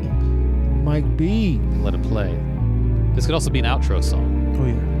Mike B. Let it play. This could also be an outro song. Oh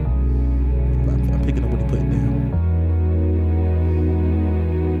yeah. I'm picking up what he put down.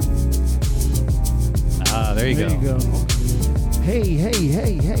 Ah, there you There go. you go. Hey.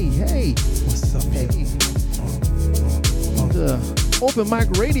 What's up, Hey. man? Open Mic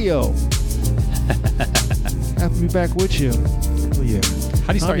Radio. Happy to be back with you. Oh yeah. How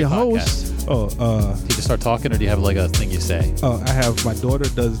do you start I'm your your podcast? host. Oh, Do you just start talking, or do you have like a thing you say? I have my daughter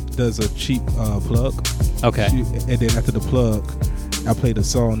does a cheap plug. Okay. And then after the plug, I play the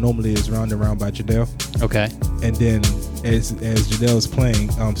song. Normally it's Round and Round by Janelle. Okay. And then as Janelle's playing,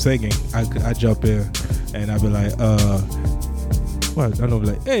 singing, I jump in and I be like, what? I don't be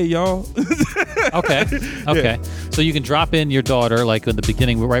like, hey y'all. Okay. Yeah. So you can drop in your daughter, like in the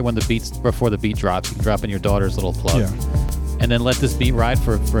beginning, right when before the beat drops, you can drop in your daughter's little plug. Yeah. And then let this beat ride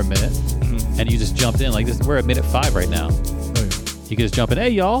for a minute. Mm-hmm. And you just jumped in. Like this, we're at minute 5 right now. Oh, yeah. You can just jump in. Hey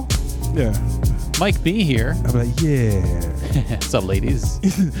y'all, Yeah. Mike B here. I be like, yeah. What's up, ladies?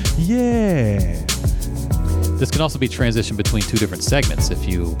 Yeah. This can also be transitioned between 2 different segments. If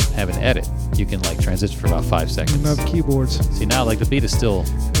you have an edit, you can transition for about 5 seconds. And have keyboards. See, now the beat is still,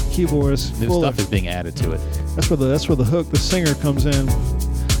 Keyboards. new full stuff of- is being added to it. That's where the hook, the singer comes in,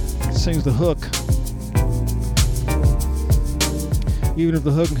 sings the hook. Even if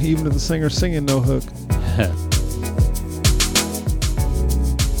the singer's singing no hook,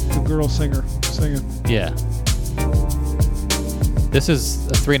 the girl singer singing. Yeah. This is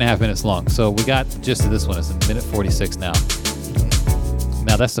 3.5 minutes long, so we got the gist of this one. It's a minute 46 now.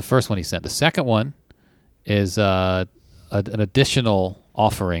 Now that's the first one he sent. The second one is an additional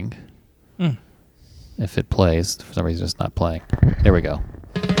offering. If it plays, for some reason it's not playing. There we go.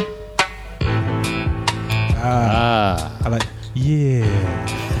 I like. Yeah.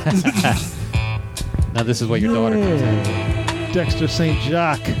 Now this is what your daughter comes in. Dexter St.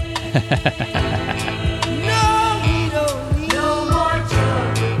 Jacques.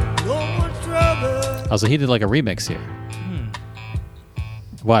 Oh, so he did like a remix here.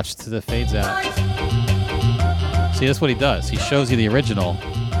 Watch, the fades out. See, that's what he does. He shows you the original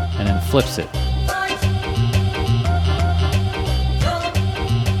and then flips it.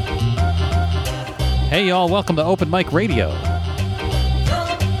 Hey, y'all, welcome to Open Mic Radio.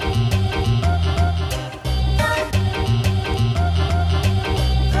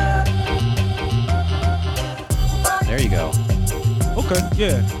 There you go. Okay.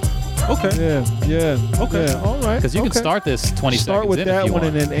 Yeah. Okay. Yeah. Okay. Yeah. All right. Because you can start this 20 Start seconds with in that if you one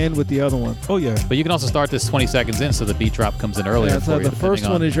want. and then end with the other one. Oh yeah. But you can also start this 20 seconds in so the beat drop comes in earlier Yeah, for so you. the first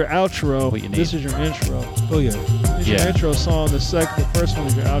one is your outro. what you need. This is your intro. Oh yeah. This is your intro song. The first one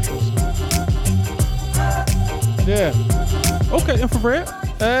is your outro song. Yeah. Okay. Infrared.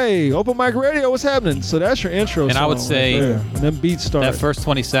 Hey, Open Mic Radio, what's happening? So that's your intro And song. I would say- right there. And then beats start. That first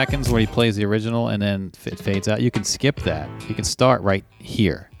 20 seconds where he plays the original and then it fades out, you can skip that. You can start right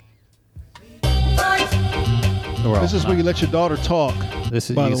here. Well, This is where you let your daughter talk. This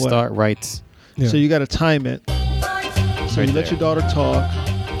is by you the way. start right. Yeah. So you got to time it. So Right you let there. your daughter talk.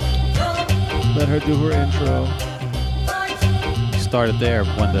 Let her do her intro. You start it there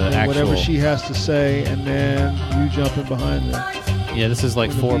when the And actual. whatever she has to say, and then you jump in behind her. Yeah, this is like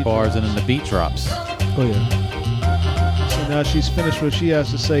when the 4 beat bars and drops. then the beat drops. Oh yeah. So now she's finished what she has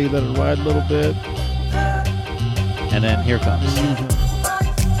to say. You let her ride a little bit. And then here And comes. then you jump.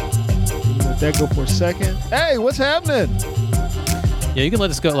 You let that go for a second. Hey, what's happening? Yeah, you can let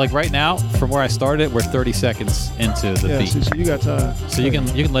this go. Like right now, from where I started, we're 30 seconds into the Yeah, beat. so you got time. So you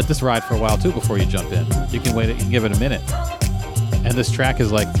can let this ride for a while too before you jump in. You can wait. You can give it a minute. And this track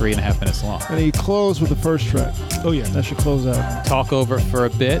is like 3.5 minutes long. And then you close with the first track. Oh yeah. That's your closeout. Talk over it for a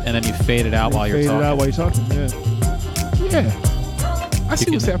bit, and then you fade it out while you're Fade talking. it out while you're talking. Yeah. Yeah. I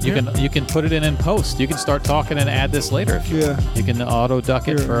see what's happening. You can put it in post. You can start talking and add this later if you Yeah. want. You can auto duck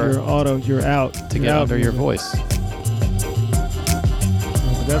it You're out. to You're get out under your music. voice.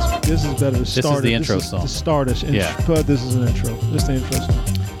 No, but this is better to start. is the intro this song. Is the startish. Yeah. But this is an intro. This is the intro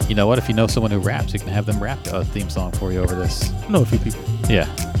song. You know what? If you know someone who raps, you can have them rap a theme song for you over this. I know a few people. Yeah.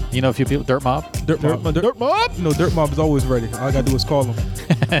 You know a few people? Dirt Mob? Dirt Mob. Dirt Mob. You know, Dirt Mob is always ready. All I gotta do is call him.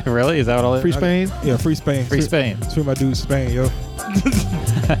 Really? Is that what all it Free is? Spain. Yeah, free Spain. Free Spain. It's free my dude Spain, yo.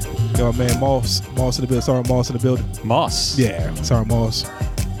 Yo, man, Moss in the building. Sorry, Moss in the building. Moss. Yeah, sorry, Moss.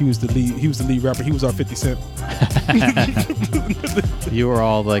 He was the lead rapper. He was our 50 Cent. You were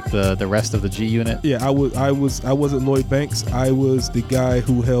all like the rest of the G Unit. Yeah, I wasn't Lloyd Banks. I was the guy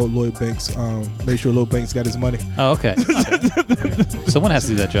who held Lloyd Banks. Made sure Lloyd Banks got his money. Oh, okay. Someone has to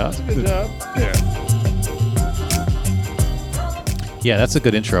do that job. Good job. Yeah, that's a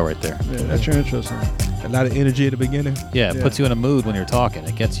good intro right there. Yeah, that's your intro song. A lot of energy at the beginning. Yeah, it Yeah. puts you in a mood when you're talking.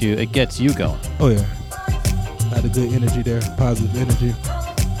 It gets you going. Oh yeah, a lot of good energy there. Positive energy.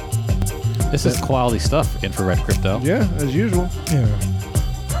 This is quality stuff, Infrared Crypto. Yeah, as usual. Yeah.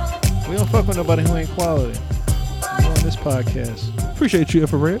 We don't fuck with nobody who ain't quality. We're on this podcast. Appreciate you,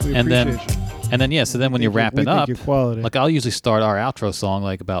 Infrared. We And then- appreciate you. And then so then when you're wrapping we think up, you're quality. like I'll usually start our outro song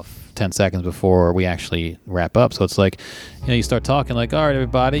like about 10 seconds before we actually wrap up. So it's like, you start talking like, all right,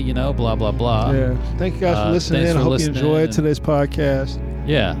 everybody, blah, blah, blah. Yeah. Thank you guys for listening thanks in. I for hope listening you enjoyed and- today's podcast.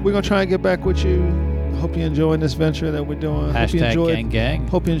 Yeah. We're gonna try and get back with you. Hope you're enjoying this venture that we're doing. Hope you Hashtag enjoyed, gang gang.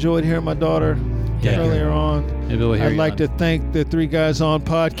 Hope you enjoyed hearing my daughter Yeah. earlier on. Maybe we'll hear I'd you like on- to thank the Three Guys On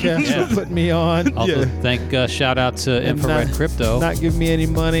podcast Yeah. for putting me on. Also, shout out to And Infrared Crypto. Not giving me any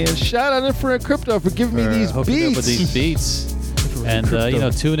money. And shout out Infrared Crypto for giving me these hooking up beats. with these beats. And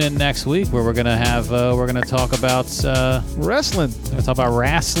tune in next week where we're gonna talk about Wrestling.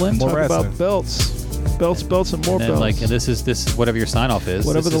 wrestling. More Talk wrestling. about belts. Belts, and more And then, belts. and this is whatever your sign off is.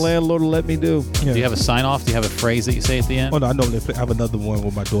 Whatever This the is- landlord will let me do. Yeah. Do you have a sign off? Do you have a phrase that you say at the end? Oh no, I know I have another one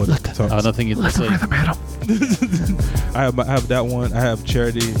with my daughter. Oh, nothing you say. I have that one. I have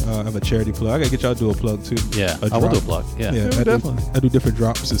charity. I have a charity plug. I gotta get y'all to do a plug too. Yeah, A I will do a drop. plug. Yeah. Yeah, definitely. I do different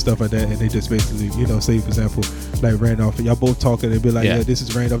drops and stuff like that, and they just basically, say for example, like Randolph, y'all both talking, and be like, Yeah. yeah, this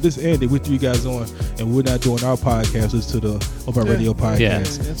is Randolph, this is Andy, with you guys on, and we're not doing our podcast, it's to the Open Radio podcast. Yeah.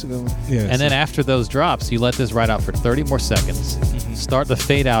 That's a good one. Yeah, And then after those drops, you let this ride out for 30 more seconds. Start the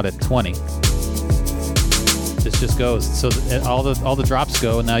fade out at 20. This just goes. So all the drops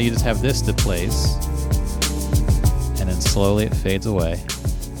go, and now you just have this that plays. And then slowly it fades away.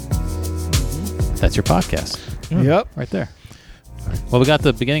 That's your podcast Yep. right there. Well, we got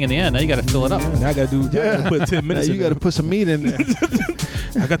the beginning and the end. Now you got to fill it up. Now I gotta put 10 minutes. Now you got to put some meat in there.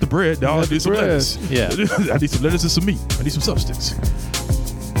 I got the bread. Now I need some bread. lettuce. Yeah. I need some lettuce and some meat. I need some substance.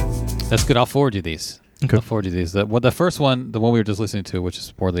 That's good. I'll forward you these. Okay. I'll forward you these. The first one, the one we were just listening to, which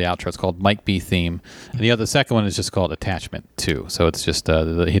is more the outro, it's called Mike B Theme. And the second one is just called Attachment 2. So it's just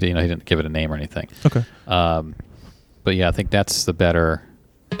he didn't give it a name or anything. Okay. But yeah, I think that's the better.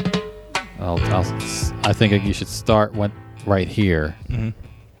 I think you should start right here.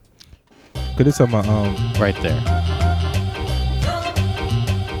 Cause this on my Right there.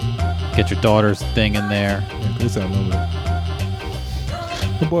 Get your daughter's thing in there. This on number.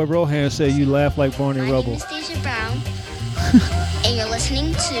 The boy Rohan said you laugh like Barney My Rubble. name is Deja Brown, and you're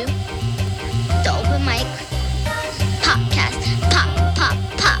listening to the Open Mic Podcast.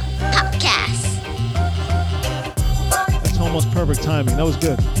 Podcast. That's almost perfect timing. That was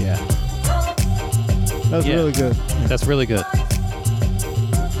good. Yeah. That was really good. That's really good.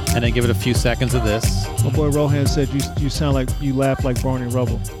 And then give it a few seconds of this. My boy Rohan said you sound like you laugh like Barney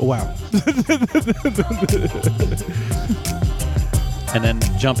Rubble. Oh, wow. And then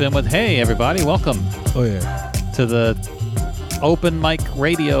jump in with, hey, everybody, welcome Oh yeah. to the Open Mic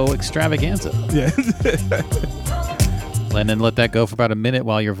Radio Extravaganza. Yeah. And then let that go for about a minute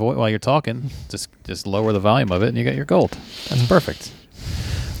while you're talking. Just lower the volume of it, and you got your gold. That's perfect.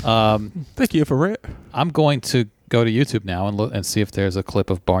 Thank you for red. I'm going to go to YouTube now and look and see if there's a clip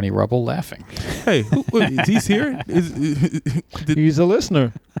of Barney Rubble laughing. Hey, he's here. He's a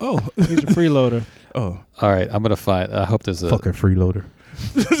listener. Oh, He's a freeloader. oh, All right, I'm gonna find. I hope there's a fucking freeloader.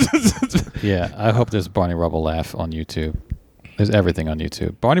 Yeah. I hope there's Barney Rubble laugh on YouTube. There's everything on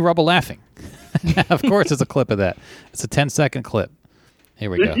YouTube. Barney Rubble laughing. Of course, there's a clip of that. It's a 10-second clip. Here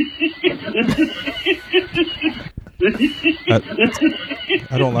we go.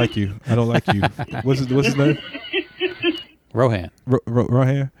 I don't like you. I don't like you. What's his name? Rohan.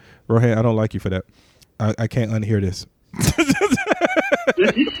 Rohan. Rohan. I don't like you for that. I can't unhear this.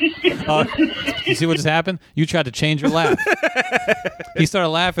 You see what just happened? You tried to change your laugh. He started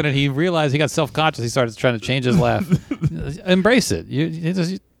laughing and he realized he got self-conscious. He started trying to change his laugh. Embrace it.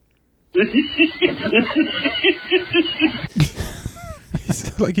 It's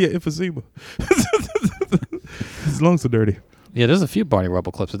like he had emphysema. His lungs are dirty. Yeah, there's a few Barney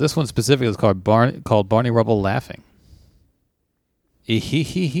Rubble clips, but this one specifically is called Barney Rubble laughing.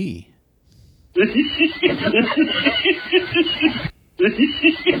 Hee.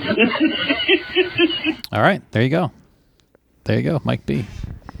 All right, there you go. There you go, Mike B.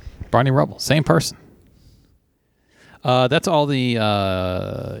 Barney Rubble, same person. That's all the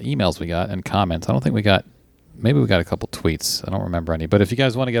emails we got and comments. I don't think we got. Maybe we got a couple tweets. I don't remember any. But if you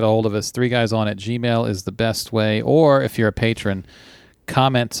guys want to get a hold of us, 3guyson@gmail is the best way. Or if you're a patron,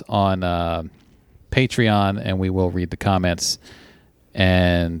 comment on Patreon and we will read the comments.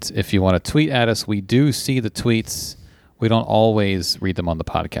 And if you want to tweet at us, we do see the tweets. We don't always read them on the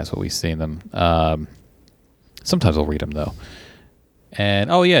podcast, but we see them. Sometimes we'll read them, though.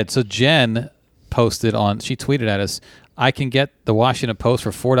 And, oh, yeah, so Jen posted she tweeted at us, I can get the Washington Post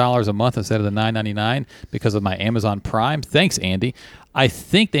for $4 a month instead of the $9.99 because of my Amazon Prime. Thanks, Andy. I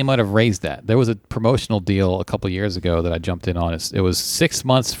think they might have raised that. There was a promotional deal a couple years ago that I jumped in on. It was 6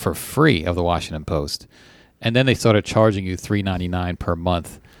 months for free of the Washington Post. And then they started charging you $3.99 per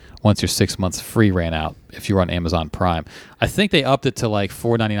month once your 6 months free ran out if you were on Amazon Prime. I think they upped it to like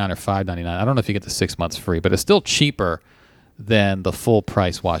 $4.99 or $5.99. I don't know if you get the 6 months free, but it's still cheaper than the full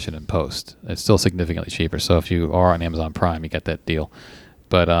price Washington Post. It's still significantly cheaper. So if you are on Amazon Prime, you get that deal.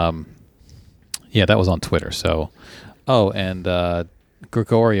 But yeah, that was on Twitter. So, and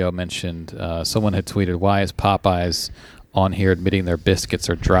Gregorio mentioned someone had tweeted, "Why is Popeyes on here admitting their biscuits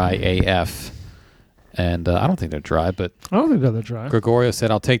are dry AF?" And I don't think they're dry, but I don't think they're dry. Gregorio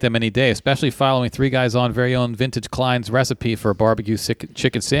said, "I'll take them any day, especially following 3 Guys On very own Vintage Klein's recipe for a barbecue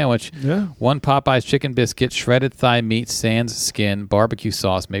chicken sandwich. Yeah. 1 Popeye's chicken biscuit, shredded thigh meat, sans skin, barbecue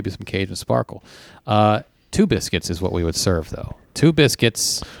sauce, maybe some Cajun sparkle. 2 biscuits is what we would serve, though. 2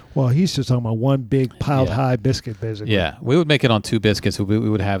 biscuits. Well, he's just talking about one big piled Yeah. high biscuit, basically. Yeah, we would make it on 2 biscuits. We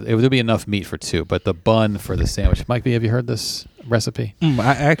would have it would be enough meat for 2, but the bun for the sandwich. Mike B, have you heard this recipe?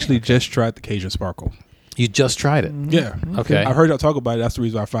 I actually just tried the Cajun sparkle. You just tried it. Yeah. Okay. I heard y'all talk about it. That's the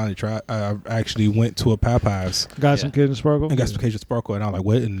reason I finally tried. I actually went to a Popeyes Got some Cajun sparkle. and got some Cajun sparkle, and I was like,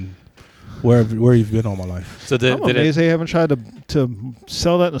 "What? And where you've been all my life?" So I'm amazed they haven't tried to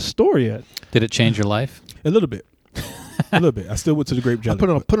sell that in a store yet. did it change your life? A little bit. A little bit. I still went to the grape jelly. Put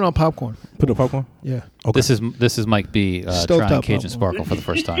it on popcorn. Put it on popcorn. Yeah. Okay. This is Mike B Stoked trying up Cajun popcorn. sparkle for the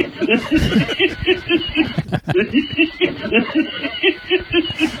first time.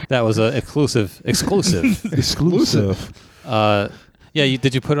 That was a exclusive. Exclusive. Yeah,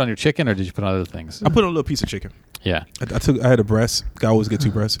 did you put it on your chicken or did you put it on other things? I put on a little piece of chicken. Yeah. I had a breast. I always get 2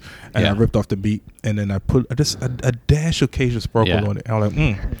 breasts, and Yeah. I ripped off the meat, and then I put just a dash of Cajun sparkle Yeah. on it. And I was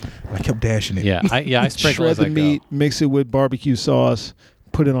like, I kept dashing it. Yeah, I sprinkle Shred as the I go. meat, mix it with barbecue sauce,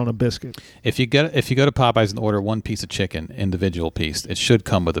 put it on a biscuit. If you go to Popeyes and order one piece of chicken, individual piece, it should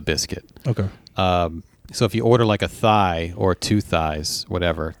come with a biscuit. Okay. So if you order like a thigh or 2 thighs,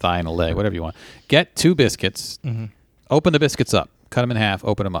 whatever, thigh and a leg, whatever you want, get 2 biscuits, open the biscuits up, cut them in half,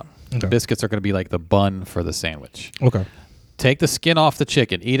 open them up. Okay. The biscuits are going to be like the bun for the sandwich. Okay. Take the skin off the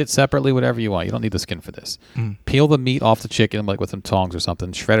chicken. Eat it separately, whatever you want. You don't need the skin for this. Peel the meat off the chicken like with some tongs or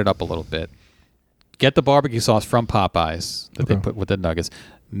something. Shred it up a little bit. Get the barbecue sauce from Popeyes that they put with the nuggets.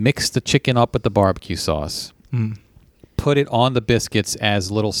 Mix the chicken up with the barbecue sauce. Put it on the biscuits as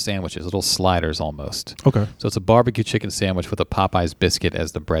little sandwiches, little sliders almost. Okay. So it's a barbecue chicken sandwich with a Popeyes biscuit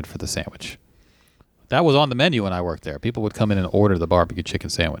as the bread for the sandwich. That was on the menu when I worked there. People would come in and order the barbecue chicken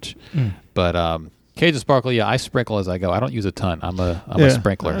sandwich. But Cajun sparkle, I sprinkle as I go. I don't use a ton. I'm a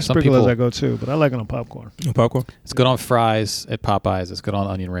sprinkler. I Some sprinkle people, as I go too, but I like it on popcorn. Popcorn. it's good on fries at Popeyes. It's good on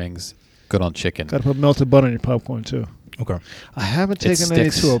onion rings. Good on chicken. Got to put melted butter in your popcorn too. Okay. I haven't It taken any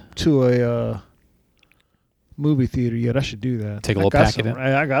sticks. to a movie theater yet. I should do that. Take a I little got packet some- in?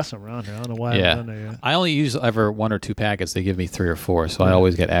 I got some around here. I don't know why I Yeah. haven't done that yet. I only use ever 1 or 2 packets. They give me 3 or 4, so I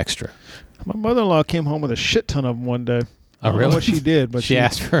always get extra. My mother-in-law came home with a shit ton of them one day. I don't know really? what she did, but She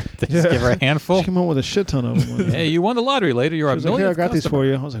asked for to just give her a handful. She came home with a shit ton of them. One day. Hey, you won the lottery later. You're She a was like, million. "Here, I got these for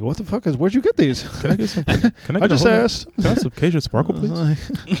you." I was like, "What the fuck where'd you get these?" Can I get some? Can I, I get just a whole- asked. Can I have some Cajun sparkle,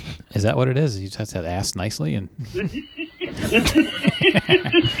 please? Is that what it is? You just have to ask nicely and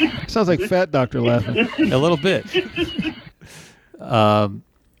Sounds like Fat Doctor laughing. a little bit.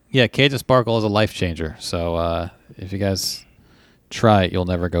 Yeah, Cajun Sparkle is a life changer. So if you guys try it, you'll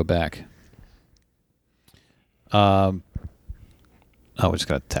never go back. We just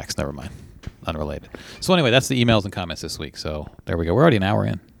got a text. Never mind. Unrelated. So anyway, that's the emails and comments this week. So there we go. We're already an hour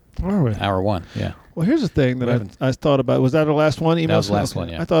in. Are we? Hour 1. Yeah. Well, here's the thing We that haven't- I thought about. Was that the last one? That was the last Okay. one,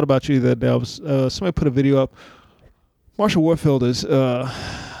 yeah. I thought about you that day. I was, somebody put a video up. Marshall Warfield is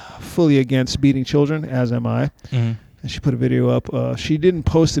fully against beating children, as am I. Mm-hmm. And she put a video up. She didn't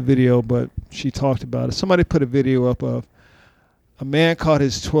post the video, but she talked about it. Somebody put a video up of a man caught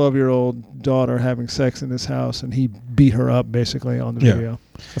his 12-year-old daughter having sex in his house, and he beat her up basically on the Yeah. video.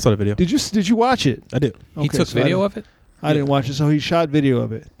 I saw the video. Did you watch it? I did. He took video of it? I didn't watch it, so he shot video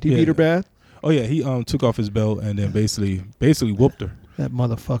of it. Did he Yeah. beat her bad? Oh yeah, he took off his belt and then basically whooped her. That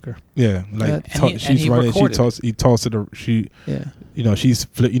motherfucker. Yeah, like And he she's running. recorded He tossed it. Yeah. She's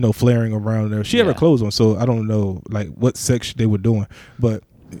flaring around there. She had her Yeah. clothes on, so I don't know like what sex they were doing, but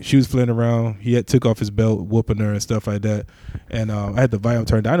she was flailing around. He took off his belt, whooping her and stuff like that. And I had the volume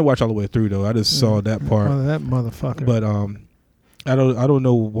turned down. I didn't watch all the way through though. I just saw that part. Oh, that motherfucker. But I don't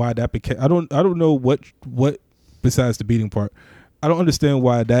know why that became. I don't know what besides the beating part. I don't understand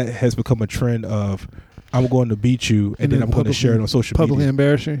why that has become a trend of I'm going to beat you and then I'm going to share it on social publicly media.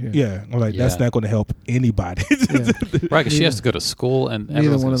 embarrass you. Yeah, I'm like that's Yeah. not going to help anybody. Yeah. Right, because she has to go to school and Neither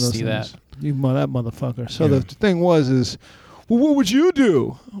everyone's one going of to those see things. that. That motherfucker. So Yeah. the thing is, well, what would you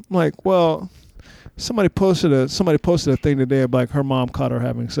do? I'm like, well, somebody posted a thing today about like her mom caught her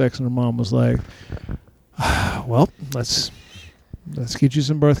having sex, and her mom was like, well, let's get you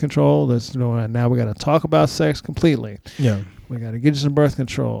some birth control. Now we got to talk about sex completely. Yeah. We got to get you some birth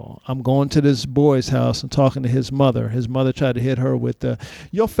control. I'm going to this boy's house and talking to his mother. His mother tried to hit her with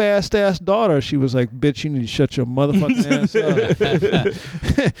your fast ass daughter. She was like, bitch, you need to shut your motherfucking ass up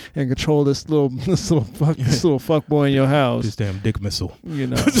and control this little fuck boy in your house. This damn dick missile. You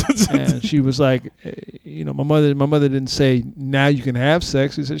know. And she was like, my mother didn't say now you can have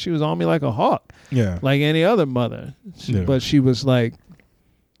sex. She said she was on me like a hawk, Yeah. like any other mother. Yeah. But she was like,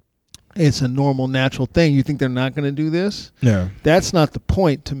 it's a normal, natural thing. You think they're not going to do this? Yeah. That's not the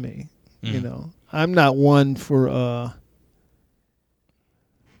point to me. Mm. You know, I'm not one for, well,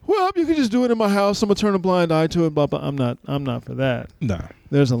 you can just do it in my house. I'm going to turn a blind eye to it. Blah, blah. I'm not for that. Nah.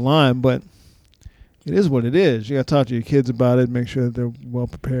 There's a line, but it is what it is. You got to talk to your kids about it, make sure that they're well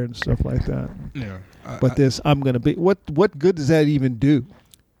prepared and stuff like that. Yeah. But I'm going to be, what good does that even do?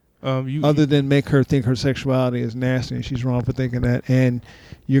 Other than make her think her sexuality is nasty and she's wrong for thinking that, and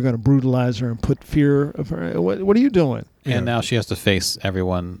you're going to brutalize her and put fear of her. What are you doing? Yeah. And now she has to face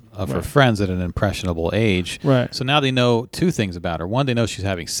everyone of her friends at an impressionable age. Right. So now they know 2 things about her. One, they know she's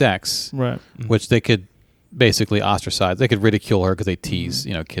having sex, Right. which they could basically ostracize. They could ridicule her because they tease,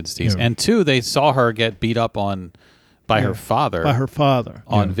 kids tease. Yeah. And 2, they saw her get beat up by by her father. By her father.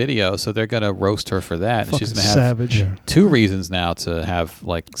 On video, so they're gonna roast her for that. And Fucking she's gonna have savage. 2 reasons now to have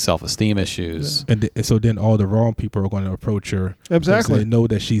like self-esteem issues. And so then all the wrong people are going to approach her. Exactly. They know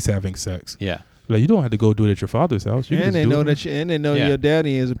that she's having sex. Yeah. Like, you don't have to go do it at your father's house. You can And just they do know it. that and they know Yeah. your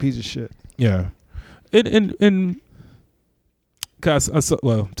daddy is a piece of shit. Yeah. And cause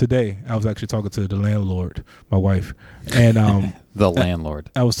today I was actually talking to the landlord, my wife, and The landlord.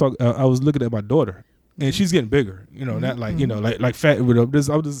 I was looking at my daughter, and she's getting bigger. You know, not like like fat. With this,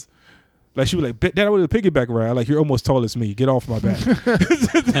 I was just like, she was like, "Dad, I want to piggyback around. Like, you're almost tall as me. Get off my back."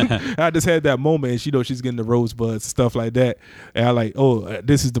 I just had that moment, and she's getting the rosebuds, stuff like that, and I like,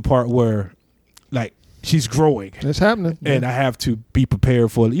 this is the part where, like, she's growing. It's happening. And I have to be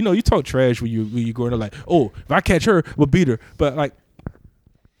prepared for it. You know, you talk trash when you growing up, like, if I catch her, we'll beat her. But like,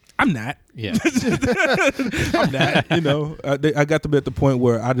 I'm not. Yeah. I'm not. You know, I got to be at the point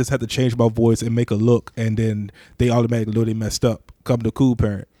where I just had to change my voice and make a look, and then they automatically know they messed up. Come to cool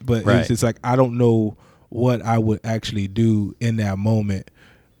parent, but Right. it's just like, I don't know what I would actually do in that moment,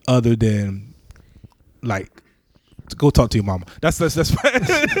 other than like, to go talk to your mama. That's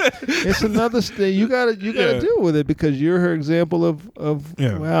It's another thing. You gotta deal with it, because you're her example of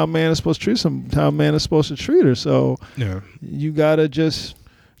Yeah. how a man is supposed to treat how a man is supposed to treat her. So yeah. you gotta just.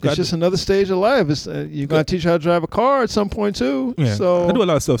 It's just another stage of life. It's you're gonna teach her how to drive a car at some point too. Yeah. So I do a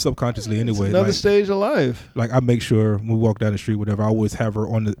lot of stuff subconsciously anyway. another like, stage of life. Like, I make sure when we walk down the street, whatever, I always have her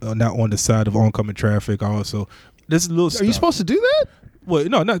on the not on the side of oncoming traffic. Also, this little. Are you supposed to do that? Well,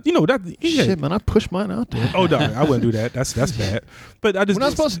 no, not that. Yeah. Shit, man, I push mine out there. Oh no, I wouldn't do that. That's bad. But I just We're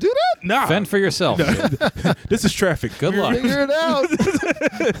not supposed to do that. Nah, Fend for yourself. this is traffic. Good luck. Figure it out.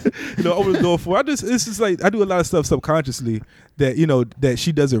 You know, open the door for. It's just like, I do a lot of stuff subconsciously that, you know, that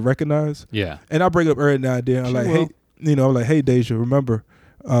she doesn't recognize. Yeah. And I bring up every now and then. I'm She like, will. hey, you know, I'm like, hey, Deja, remember,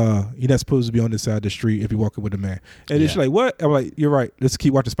 you're not supposed to be on this side of the street if you're walking with a man. And then she's Yeah. like, what? I'm like, you're right. Let's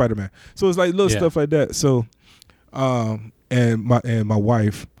keep watching Spider-Man. So it's like little Yeah. stuff like that. So, and my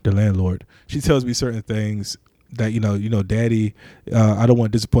wife, the landlord, she tells me certain things that, you know, Daddy, I don't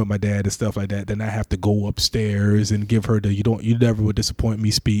want to disappoint my dad and stuff like that. Then I have to go upstairs and give her the you never would disappoint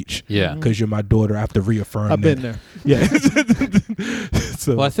me speech. Yeah. Because you're my daughter. I have to reaffirm. I've that. been there. Yeah.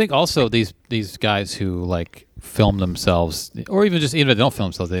 So Well, I think also these guys who like film themselves, or even if they don't film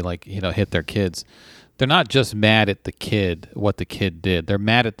themselves, they like, you know, hit their kids. They're not just mad at the kid, what the kid did. They're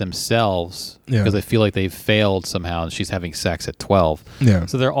mad at themselves Yeah. because they feel like they've failed somehow, and she's having sex at 12. Yeah.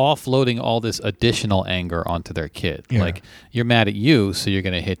 So they're offloading all this additional anger onto their kid. Yeah. Like, you're mad at you, so you're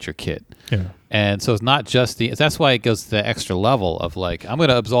going to hit your kid. Yeah. And so it's not just that's why it goes to the extra level of like, I'm going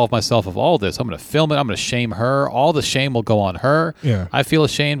to absolve myself of all this. I'm going to film it. I'm going to shame her. All the shame will go on her. Yeah. I feel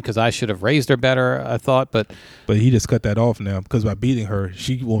ashamed because I should have raised her better, I thought. But he just cut that off now, because by beating her,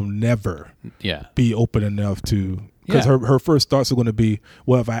 she will never yeah. be open enough to, because Yeah. her first thoughts are going to be,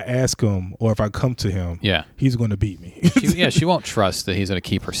 well, if I ask him or if I come to him, Yeah. he's going to beat me. She won't trust that he's going to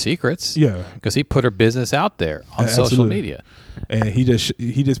keep her secrets. Yeah. Because he put her business out there on social Absolutely. media. And he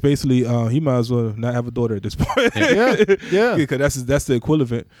just basically he might as well not have a daughter at this point. Yeah. Because that's the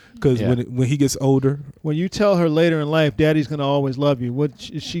equivalent. Because Yeah. when he gets older, When you tell her later in life, Daddy's gonna always love you,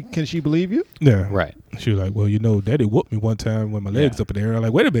 can she believe you? yeah, Right. She was like, well, you know, Daddy whooped me one time when my legs Yeah. up in the air. I'm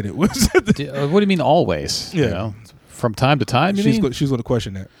like, wait a minute, what's that? What do you mean always? You Yeah. know? From time to time, you mean? She's going to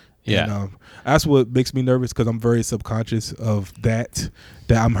question that. Yeah. And, that's what makes me nervous, because I'm very subconscious of that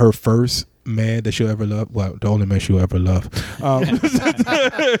I'm her first man that she'll ever love. Well, the only man she'll ever love.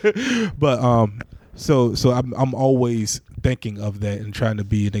 But so I'm always thinking of that and trying to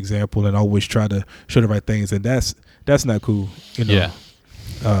be an example, and always try to show the right things, and that's not cool. You know. Yeah.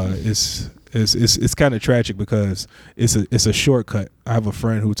 It's kind of tragic, because it's a shortcut. I have a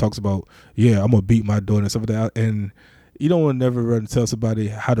friend who talks about, I'm gonna beat my daughter and stuff like that, and you don't want to never run and tell somebody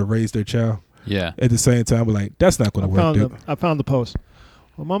how to raise their child. Yeah. At the same time, but like, that's not gonna work, dude. I found the post.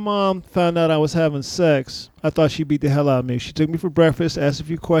 When my mom found out I was having sex, I thought she beat the hell out of me. She took me for breakfast, asked a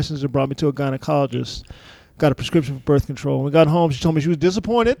few questions, and brought me to a gynecologist. Got a prescription for birth control. When we got home, she told me she was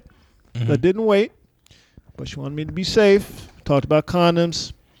disappointed. Mm-hmm. I didn't wait, but she wanted me to be safe. Talked about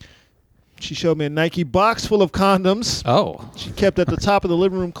condoms. She showed me a Nike box full of condoms. Oh. She kept at the top of the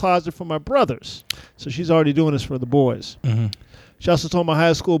living room closet for my brothers. So she's already doing this for the boys. Mm-hmm. She also told my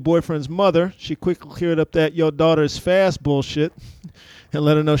high school boyfriend's mother. She quickly cleared up that your daughter is fast bullshit and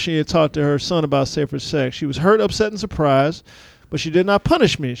let her know she had talked to her son about safer sex. She was hurt, upset, and surprised, but she did not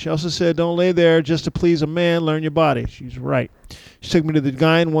punish me. She also said, don't lay there just to please a man, learn your body. She's right. She took me to the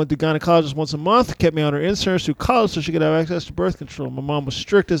gynecologist once a month, kept me on her insurance through college so she could have access to birth control. My mom was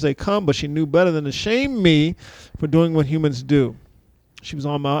strict as they come, but she knew better than to shame me for doing what humans do. She was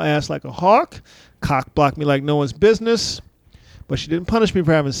on my ass like a hawk, cock blocked me like no one's business, but she didn't punish me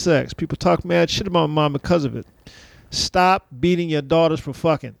for having sex. People talk mad shit about my mom because of it. Stop beating your daughters for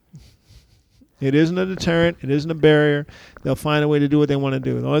fucking. It isn't a deterrent. It isn't a barrier. They'll find a way to do what they want to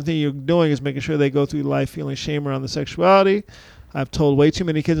do. The only thing you're doing is making sure they go through life feeling shame around the sexuality. I've told way too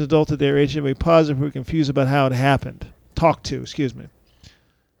many kids and adults that they're HIV positive who are confused about how it happened. Talk to your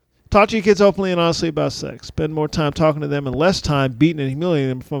kids openly and honestly about sex. Spend more time talking to them and less time beating and humiliating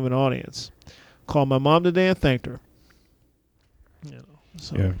them from an audience. Called my mom today and thanked her.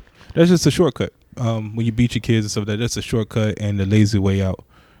 So. Yeah, that's just a shortcut. When you beat your kids and stuff, that's a shortcut and the lazy way out.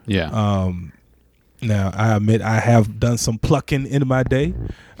 Yeah. Now I admit I have done some plucking in my day.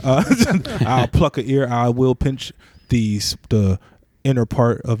 I'll pluck an ear. I will pinch the inner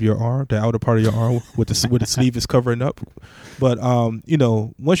part of your arm, the outer part of your arm, with the sleeve is covering up. But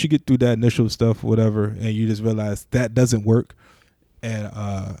once you get through that initial stuff, whatever, and you just realize that doesn't work, and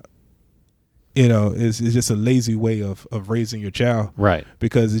it's just a lazy way of raising your child, right?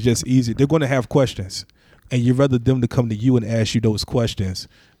 Because it's just easy. They're going to have questions, and you'd rather them to come to you and ask you those questions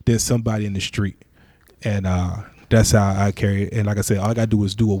than somebody in the street. And that's how I carry it. And like I said, all I got to do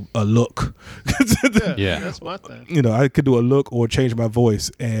is do a look. Yeah, that's my thing. I could do a look or change my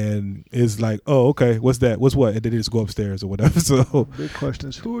voice, and it's like, oh, okay, what's that? What's what? And then they just go upstairs or whatever. So big question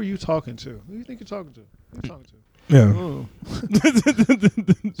is, who are you talking to? Who do you think you're talking to? Who are you talking to? Yeah. Oh.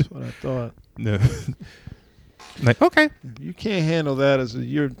 That's what I thought. Yeah. Like, okay. You can't handle that as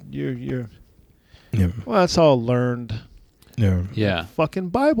you're. Yeah. Well, that's all learned. Yeah. Yeah. Fucking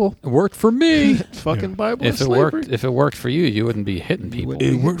Bible. It worked for me. Fucking Bible. If it worked for you, you wouldn't be hitting people.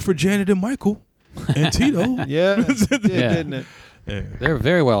 It worked for Janet and Michael and Tito. Yeah. Didn't it? Yeah. They're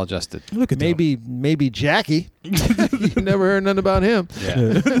very well adjusted. Look at maybe Jackie. You never heard nothing about him. Yeah.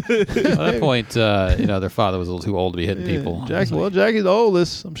 At that point, their father was a little too old to be hitting people. Jackie's the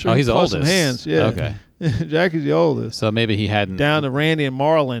oldest. I'm sure. Oh, he's the caught oldest. some hands. Yeah. Okay. Jackie's the oldest. So maybe he hadn't. Down to Randy and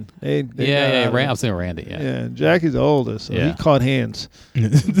Marlon. I was saying Randy. Yeah. Yeah. Jackie's the oldest. So he caught hands.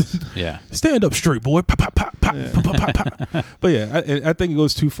 Yeah. Stand up straight, boy. Pop, pop, pop, pop, pop, pop, pop. But yeah, I think it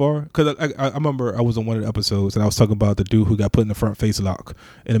goes too far, because I remember I was on one of the episodes and I was talking about the dude who got put in the front face lock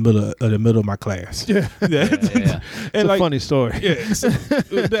in the middle of my class. Yeah. Yeah. It's a funny story. Yeah, so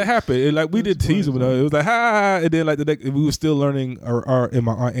that happened. And like we did tease him, it was like ha, and then like the next, we were still learning our in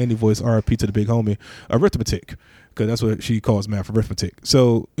my Aunt Annie voice, RIP to the big homie, arithmetic, because that's what she calls math, arithmetic.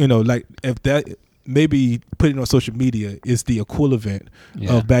 So like if that, maybe putting on social media is the equivalent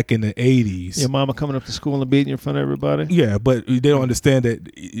of back in the 80s. Your mama coming up to school and beating you in front of everybody. Yeah, but they don't understand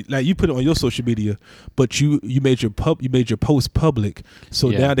that. Like you put it on your social media, but you made your post public, so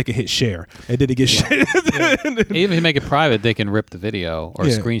now they can hit share, and then they get shared. Even if you make it private, they can rip the video or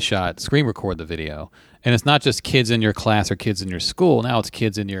screen record the video. And it's not just kids in your class or kids in your school. Now it's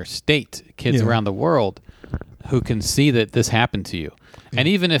kids in your state, kids around the world who can see that this happened to you. And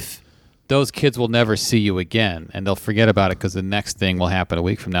even if those kids will never see you again and they'll forget about it because the next thing will happen a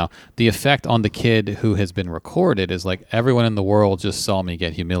week from now, the effect on the kid who has been recorded is like, everyone in the world just saw me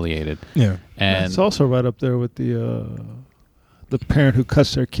get humiliated. Yeah. And it's also right up there with the parent who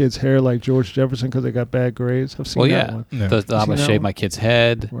cuts their kid's hair like George Jefferson because they got bad grades. I've seen that one. Yeah. I'm going to shave my kid's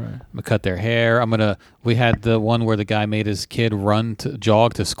head. Right. I'm going to cut their hair. We had the one where the guy made his kid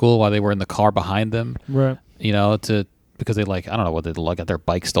jog to school while they were in the car behind them. Right. Because they I don't know what they got their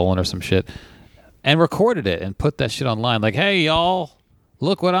bike stolen or some shit, and recorded it and put that shit online. Like, hey y'all,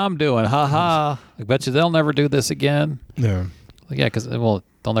 look what I'm doing. Ha ha. I bet you they'll never do this again. Yeah. Like, yeah, because you'll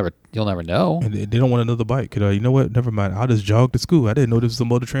never know. And they don't want another bike. You know what? Never mind. I'll just jog to school. I didn't know this was a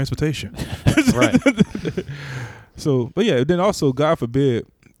mode of transportation. Right. So, but yeah, then also, God forbid,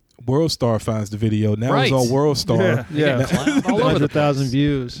 WorldStar finds the video. Now it's on WorldStar. Yeah. All over 100,000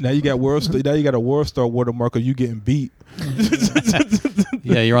 views. Now you got WorldStar. Now you got a WorldStar watermark of you getting beat.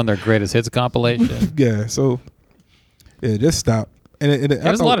 Yeah, you're on their greatest hits compilation. Yeah. So, yeah, just stop. And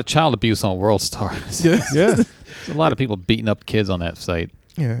there's a lot of child abuse on WorldStar. Yeah. There's a lot of people beating up kids on that site.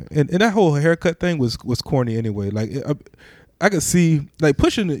 Yeah, and that whole haircut thing was corny anyway. Like I could see like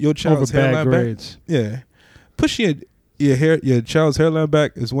pushing your child's hairline back. Yeah, pushing your child's hairline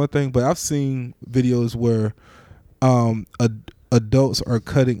back is one thing, but I've seen videos where adults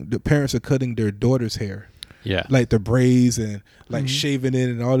the parents are cutting their daughter's hair. Yeah, like the braids and like shaving it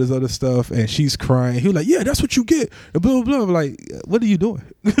and all this other stuff, and she's crying. He was like, "Yeah, that's what you get." And blah blah blah. Like, what are you doing?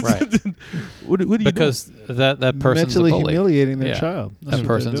 Right. what are you doing? Because that person's mentally a bully. humiliating their child. That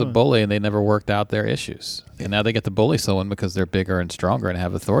person's a bully, and they never worked out their issues, and now they get to bully someone because they're bigger and stronger and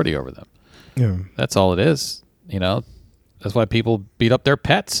have authority over them. Yeah, that's all it is. That's why people beat up their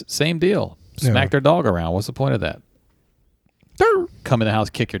pets. Same deal. Smack their dog around. What's the point of that? come in the house,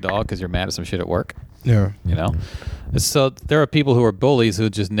 kick your dog because you're mad at some shit at work. Yeah. You know, so there are people who are bullies who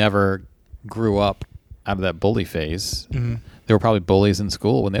just never grew up out of that bully phase. Mm-hmm. They were probably bullies in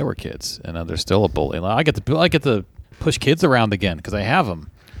school when they were kids, and they're still a bully. Like, I get to push kids around again because I have them.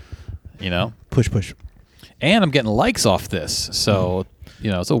 You know, Push. and I'm getting likes off this, so you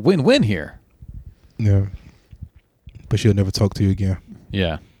know, it's a win-win here. Yeah. But she'll never talk to you again.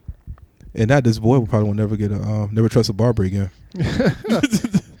 Yeah. And now this boy will probably never get never trust a barber again.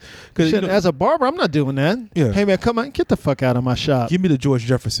 Shit, as a barber, I'm not doing that. Yeah. Hey man, come on, get the fuck out of my shop. Give me the George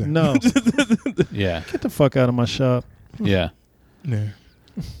Jefferson. No, Yeah. get the fuck out of my shop. Yeah. Yeah.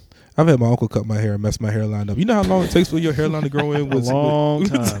 I've had my uncle cut my hair and mess my hairline up. You know how long it takes for your hairline to grow in? A long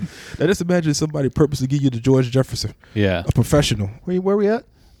time. Now just imagine somebody purposely give you the George Jefferson. Yeah. A professional. Where we at?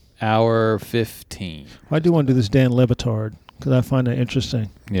 Hour 15. I do want to do this Dan Levitard because I find that interesting.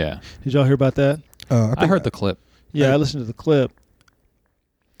 Yeah. Did y'all hear about that? I heard the clip. Yeah, I listened to the clip.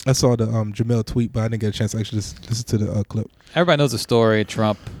 I saw the Jamel tweet, but I didn't get a chance to actually just listen to the clip. Everybody knows the story.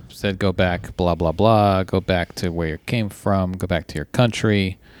 Trump said, go back, blah, blah, blah. Go back to where you came from. Go back to your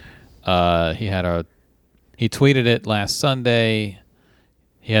country. He tweeted it last Sunday.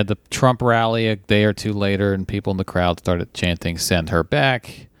 He had the Trump rally a day or two later, and people in the crowd started chanting, send her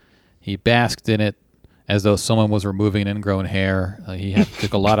back. He basked in it as though someone was removing an ingrown hair.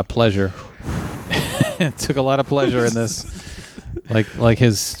 Took a lot of pleasure. Took a lot of pleasure in this. Like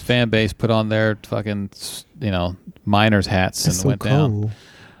his fan base put on their fucking, miners hats and went down.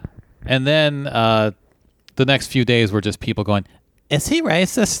 And then the next few days were just people going, is he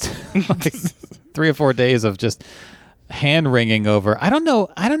racist? Like 3 or 4 days of just hand wringing over. I don't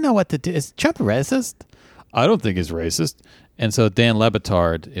know what to do. Is Trump racist? I don't think he's racist. And so Dan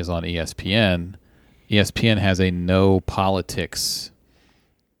Levitard is on ESPN. ESPN has a no politics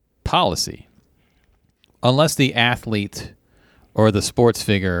policy. Unless the athlete or the sports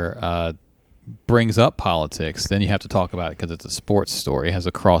figure brings up politics, then you have to talk about it because it's a sports story. It has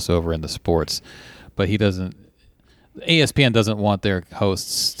a crossover into sports. But ESPN doesn't want their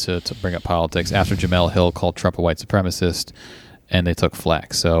hosts to bring up politics after Jamel Hill called Trump a white supremacist, and they took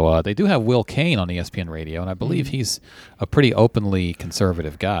flack. So they do have Will Cain on ESPN Radio, and I believe he's a pretty openly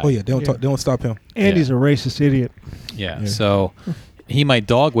conservative guy. Oh, yeah. They don't stop him. And he's a racist idiot. Yeah. So he might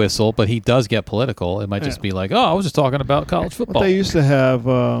dog whistle, but he does get political. It might just be like, oh, I was just talking about college football. Well, they used to have,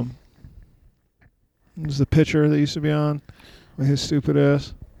 was the pitcher that used to be on with his stupid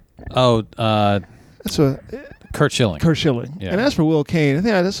ass? Oh, That's what Kurt Schilling. Yeah. And as for Will Cain, I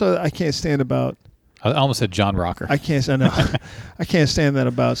think that's what I can't stand about. I almost said John Rocker. I can't stand that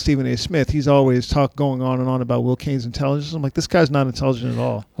about Stephen A. Smith. He's always going on and on about Will Cain's intelligence. I'm like, this guy's not intelligent at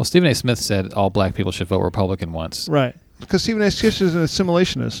all. Well, Stephen A. Smith said all black people should vote Republican once. Right. Because Stephen A. Smith is an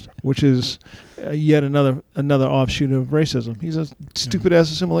assimilationist, which is yet another offshoot of racism. He's a stupid-ass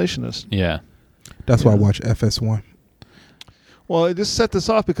assimilationist. Yeah. That's why I watch FS1. Well, it just set this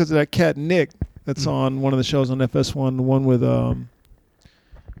off because of that cat Nick that's on one of the shows on FS1,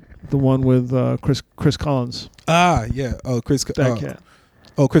 the one with Chris Collins. Ah, yeah. Oh, Chris. That cat.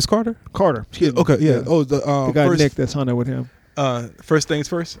 Oh, Chris Carter. Excuse me. Okay, yeah. Oh, the guy first, Nick that's on there with him. First Things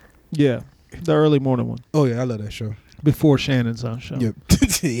First. Yeah, the early morning one Oh yeah, I love that show. before Shannon's on show. Yep.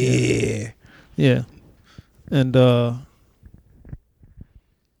 Yeah. Yeah, and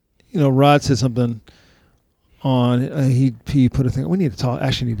Rod said something on. He put a thing. We need to talk.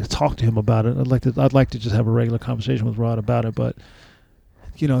 Actually, need to talk to him about it. I'd like to just have a regular conversation with Rod about it. But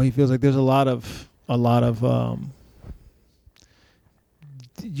he feels like there's a lot of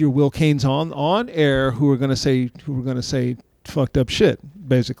your Will Cain's on air who are going to say fucked up shit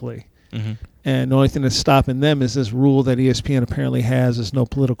basically. Mm-hmm. And the only thing that's stopping them is this rule that ESPN apparently has, is no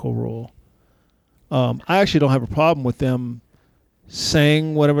political rule. I actually don't have a problem with them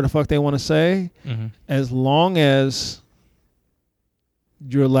saying whatever the fuck they want to say, as long as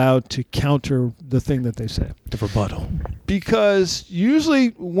you're allowed to counter the thing that they say. The rebuttal. Because usually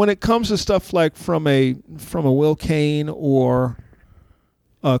when it comes to stuff like from a Will Cain or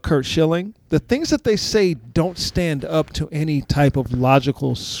Kurt Schilling, the things that they say don't stand up to any type of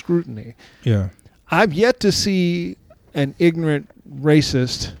logical scrutiny. Yeah. I've yet to see an ignorant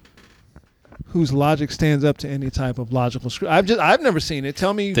racist whose logic stands up to any type of logical scrutiny. I've never seen it.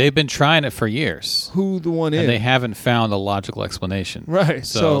 Tell me. They've been trying it for years. Who the one is. And they haven't found a logical explanation. Right.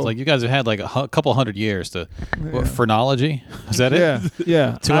 So it's like you guys have had like a couple hundred years to, phrenology? Is that it?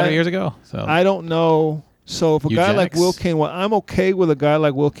 Yeah. 200 years ago? So I don't know. So if a guy like Will Cain, I'm okay with a guy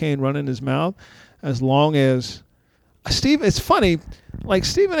like Will Cain running his mouth as long as it's funny, like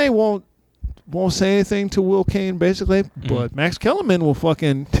Stephen A. won't say anything to Will Cain basically, but Max Kellerman will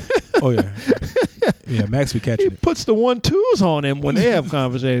fucking Oh yeah. Yeah, Max be catching He it. puts the 1-2s on him when they have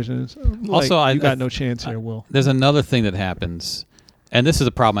conversations. Also, you got no chance here, Will. There's another thing that happens, and this is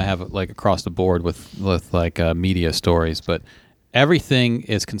a problem I have like across the board with like media stories. But everything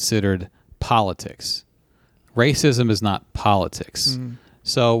is considered politics. Racism is not politics.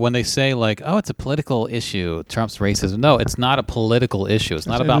 So when they say like, "Oh, it's a political issue," Trump's racism. No, it's not a political issue. It's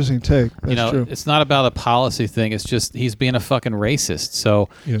That's not an about interesting take. That's true. It's not about a policy thing. It's just he's being a fucking racist. So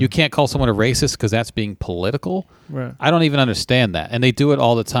you can't call someone a racist because that's being political. Right. I don't even understand that, and they do it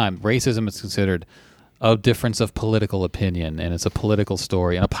all the time. Racism is considered a difference of political opinion, and it's a political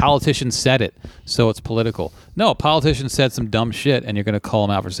story. And a politician said it, so it's political. No, a politician said some dumb shit, and you're going to call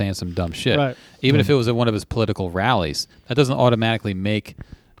him out for saying some dumb shit. Right. Even if it was at one of his political rallies, that doesn't automatically make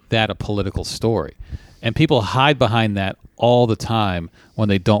that a political story. And people hide behind that all the time when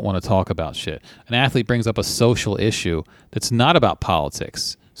they don't want to talk about shit. An athlete brings up a social issue that's not about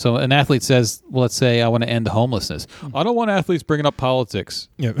politics. So an athlete says, well, let's say I want to end homelessness. I don't want athletes bringing up politics.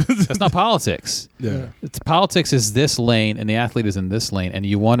 Yeah. That's not politics. Yeah. It's politics is this lane, and the athlete is in this lane, and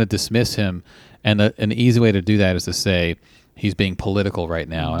you want to dismiss him. And an easy way to do that is to say he's being political right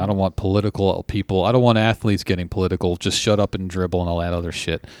now. And I don't want political people. I don't want athletes getting political. Just shut up and dribble and all that other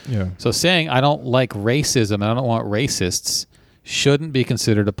shit. Yeah. So saying I don't like racism and I don't want racists shouldn't be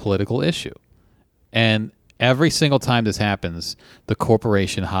considered a political issue. And every single time this happens, the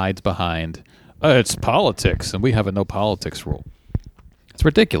corporation hides behind, it's politics, and we have a no politics rule. It's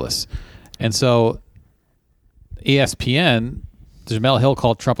ridiculous. And so ESPN, Jamel Hill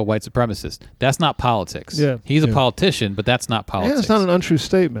called Trump a white supremacist. That's not politics. Yeah. He's a politician, but that's not politics. And it's not an untrue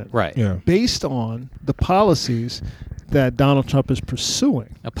statement. Right. Yeah. Based on the policies that Donald Trump is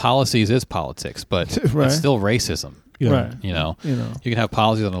pursuing. Now, policies is politics, but Right. it's still racism. Yeah. Right. You know, You know. you can have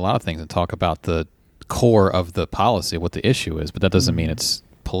policies on a lot of things and talk about the core of the policy, what the issue is, but that doesn't mean it's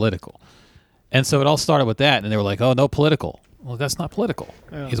political. And so it all started with that, and they were like, "Oh, no political." Well, that's not political.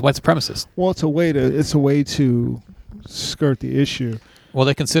 Yeah. He's a white supremacist. Well, it's a way to skirt the issue. Well,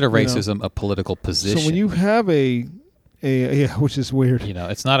 they consider You know. racism a political position. So when you have a which is weird. you know,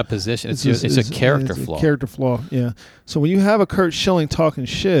 it's not a position. It's just- a character it's flaw. A character flaw, yeah. So when you have a Kurt Schilling talking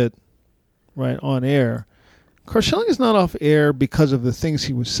shit, right, on air, Kurt Schilling is not off air because of the things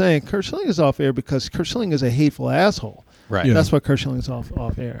he was saying. Kurt Schilling is off air because Kurt Schilling is a hateful asshole. Right. Yeah. That's why Kurt Schilling is off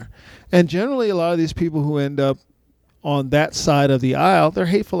air. And generally, a lot of these people who end up on that side of the aisle, they're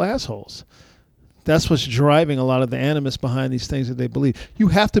hateful assholes. That's what's driving a lot of the animus behind these things that they believe. You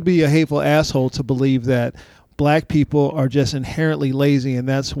have to be a hateful asshole to believe that black people are just inherently lazy, and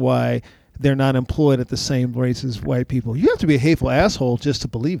that's why they're not employed at the same rates as white people. You have to be a hateful asshole just to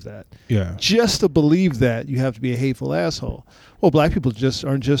believe that. Yeah. Just to believe that, you have to be a hateful asshole. Well, black people just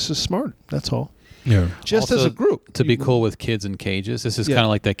aren't just as smart. That's all. Yeah. Just Also, as a group. to be cool with kids in cages. This is Yeah. kind of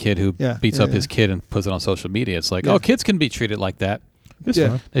like that kid who Yeah, beats yeah, up yeah. his kid and puts it on social media. It's like, Yeah. oh, kids can be treated like that. It's Yeah.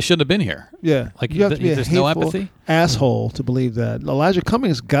 fine. They shouldn't have been here. Yeah, Like, you have to be a there's no hateful empathy? asshole to believe that. Elijah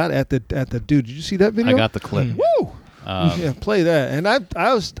Cummings got at the dude. Did you see that video? I got the clip. Woo! Yeah, play that. And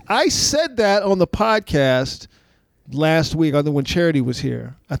I said that on the podcast last week, other when Charity was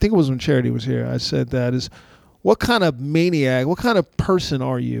here. I think it was when Charity was here. I said that is, what kind of maniac, what kind of person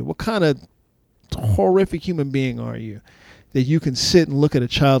are you? What kind of horrific human being are you that you can sit and look at a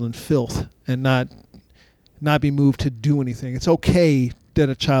child in filth and not be moved to do anything? It's okay that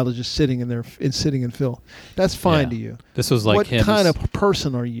a child is just sitting in filth. That's fine Yeah. to you. This was like what him. kind of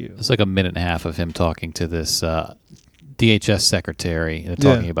person are you? It's like a minute and a half of him talking to this DHS secretary,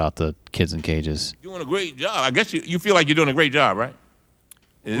 talking about the kids in cages. Doing a great job. I guess you feel like you're doing a great job, right?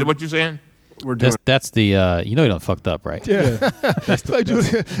 Is that what you're saying? That's the you know you done fucked up, right? Yeah, that's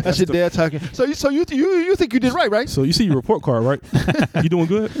your dad talking. So you think you did right? So you see your report card, right? You doing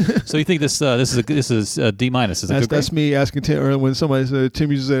good? So you think this is a D minus? Is a good grade? That's me asking Tim, or when somebody said,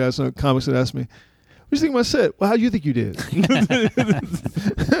 Tim used to say that, some comics would ask me, "What do you think of my set?" Well, how do you think you did?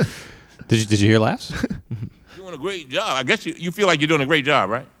 Did you hear laughs? Doing a great job. I guess you feel like you're doing a great job,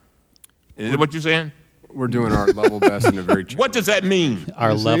 right? Is that what you're saying? We're doing our level best in a very. What does that mean?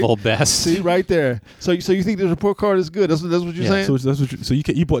 Our See? level best. See right there. So you think the report card is good? That's what you're saying. So that's what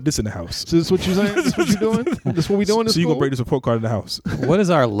you bought this in the house. So that's what you're saying. That's what you're doing. That's what we doing. So you gonna break this report card in the house? What is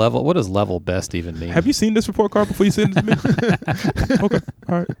our level? What does level best even mean? Have you seen this report card before you send it to me? Okay,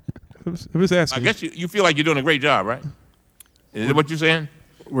 all right. I'm just I asking. guess you feel like you're doing a great job, right? Is that what you're saying?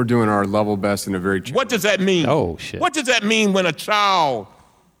 We're doing our level best in a very. What does that mean? Oh shit! What does that mean when a child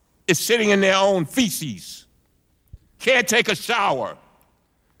is sitting in their own feces? Can't take a shower.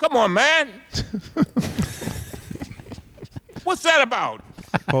 Come on, man. What's that about?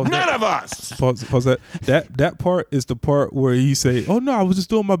 Pause None that. of us. Pause that. That part is the part where he say, "Oh no, I was just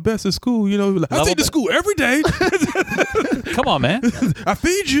doing my best at school." You know, like, I Level take to school every day. Come on, man. I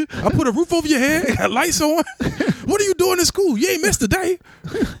feed you. I put a roof over your head. Got lights on. What are you doing in school? You ain't missed a day.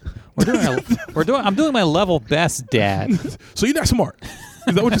 I'm doing my level best, Dad. So you're not smart.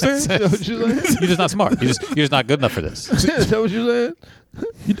 Is that what you're saying? Is that what you're saying? You're just not smart. You're just not good enough for this. Is that what you're saying?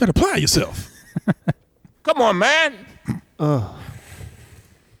 You gotta apply yourself. Come on, man.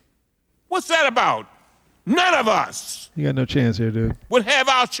 What's that about? None of us You got no chance here, dude. would have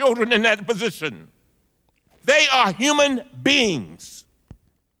our children in that position. They are human beings.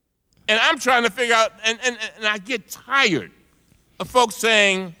 And I'm trying to figure out, and I get tired of folks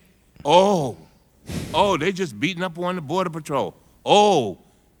saying, oh, they just beating up on the Border Patrol. Oh,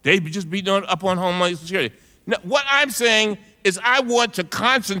 they just beating up on Homeland Security. Now, what I'm saying is I want to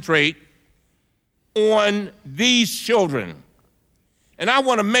concentrate on these children. And I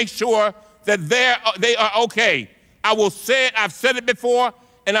want to make sure that they are okay. I will say it, I've said it before,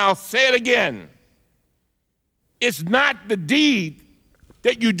 and I'll say it again. It's not the deed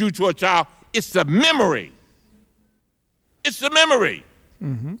that you do to a child, it's the memory. It's the memory.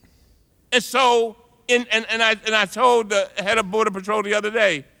 Mm-hmm. And so, and I told the head of Border Patrol the other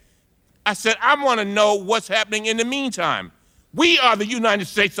day, I said, I want to know what's happening in the meantime. We are the United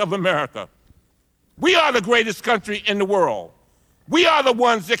States of America. We are the greatest country in the world. We are the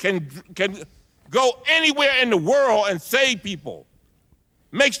ones that can go anywhere in the world and save people.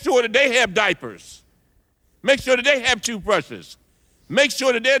 Make sure that they have diapers. Make sure that they have toothbrushes. Make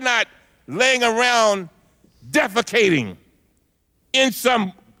sure that they're not laying around defecating in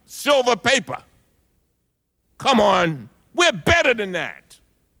some silver paper. Come on, we're better than that.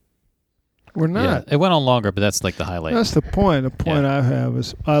 We're not. Yeah, it went on longer, but that's like the highlight. That's the point. The point I have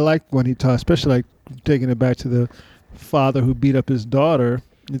is I like when he talks, especially like taking it back to the father who beat up his daughter.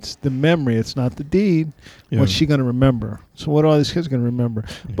 It's the memory. It's not the deed. Yeah. What's she going to remember? So what are all these kids going to remember?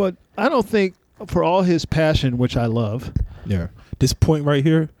 Yeah. But I don't think for all his passion, which I love. Yeah. This point right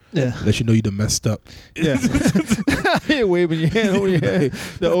here. Yeah. Let you know you done messed up. Yeah. You're waving your hand over your head.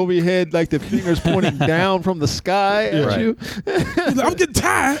 Over your head, like the fingers pointing down from the sky at you. I'm getting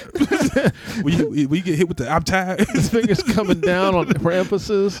tired. when you get hit with the I'm tired. His fingers coming down for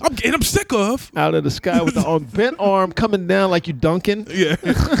emphasis. I'm sick of. Out of the sky with the bent arm coming down like you dunking. Yeah.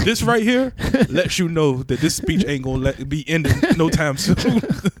 This right here lets you know that this speech ain't going to be ending no time soon.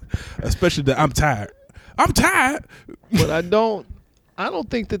 Especially the I'm tired. I'm tired. But I don't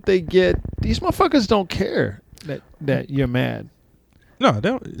think that they get, these motherfuckers don't care that you're mad. No, they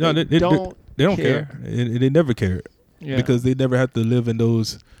don't. No, they don't care. They never care because they never have to live in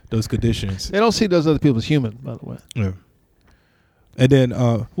those conditions. They don't see those other people as human, by the way. Yeah. And then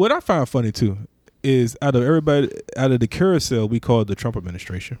what I find funny too is out of the carousel we call the Trump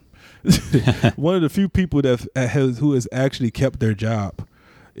administration. One of the few people who has actually kept their job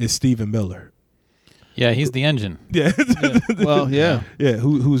is Stephen Miller. Yeah, he's the engine. Yeah. Well, yeah. Yeah,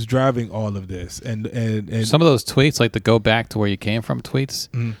 who's driving all of this. And some of those tweets, like the go back to where you came from tweets,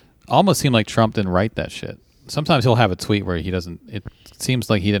 almost seem like Trump didn't write that shit. Sometimes he'll have a tweet where it seems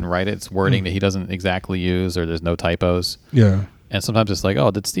like he didn't write it. It's wording that he doesn't exactly use or there's no typos. Yeah. And sometimes it's like,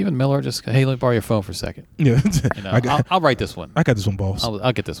 oh, did Stephen Miller just, hey, let me borrow your phone for a second? Yeah. You know, I'll write this one. I got this one, boss.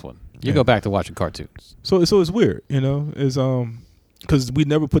 I'll get this one. You go back to watching cartoons. So it's weird, you know, is because we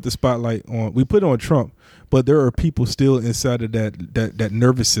never put the spotlight on. We put it on Trump, but there are people still inside of that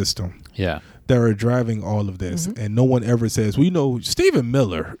nervous system. Yeah. That are driving all of this, and no one ever says, "Well, you know, Stephen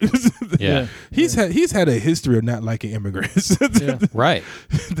Miller." Yeah. He's had a history of not liking immigrants. Yeah. Right.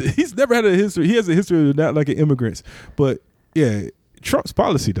 He's never had a history. He has a history of not liking immigrants, but yeah, Trump's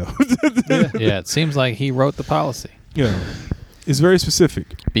policy though. Yeah. It seems like he wrote the policy. Yeah. It's very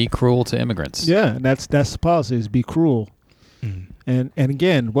specific. Be cruel to immigrants. Yeah, and that's the policy is be cruel. And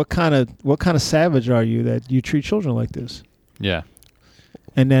again, what kind of savage are you that you treat children like this? Yeah.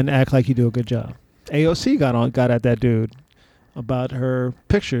 And then act like you do a good job. AOC got at that dude about her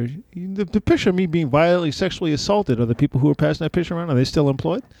picture. The picture of me being violently sexually assaulted. Are the people who are passing that picture around, are they still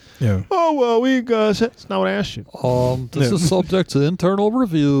employed? Yeah. Oh well, that's not what I asked you. This is subject to internal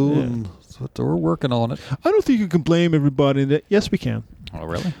review, and we're working on it. I don't think you can blame everybody. Yes, we can. Oh,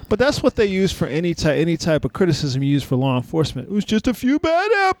 really? But that's what they use for any type of criticism you use for law enforcement. It was just a few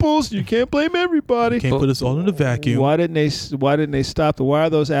bad apples. You can't blame everybody. Can't put us all in a vacuum. Why didn't they stop the? Why are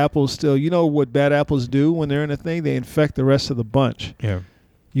those apples still? You know what bad apples do when they're in a thing? They infect the rest of the bunch. Yeah.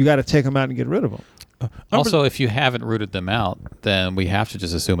 You got to take them out and get rid of them. Also, if you haven't rooted them out, then we have to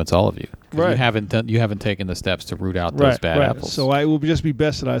just assume it's all of you. 'Cause Right. You haven't taken the steps to root out those bad apples. So it will just be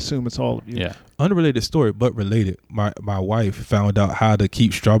best that I assume it's all of you. Yeah. Unrelated story, but related. My wife found out how to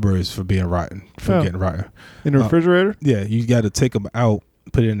keep strawberries from being rotten, getting rotten. In the refrigerator? Yeah, you got to take them out,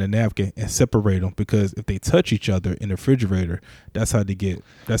 put it in a napkin, and separate them, because if they touch each other in the refrigerator, that's how they get.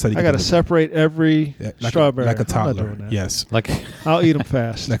 That's how they. I got to separate every strawberry. like a I'm not toddler. doing that. Yes, I'll eat them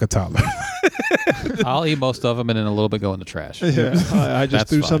fast. like a toddler. I'll eat most of them and then a little bit go in the trash. Yeah, I just That's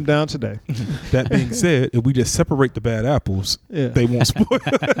threw fine. some down today. That being said, if we just separate the bad apples, Yeah. they won't spoil.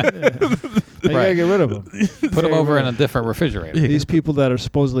 You gotta get rid of them. Put them over in a different refrigerator. These people that are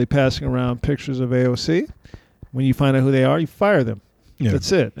supposedly passing around pictures of AOC, when you find out who they are, you fire them. Yeah.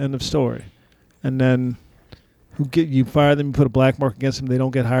 That's it. End of story. And then you fire them, you put a black mark against them. They don't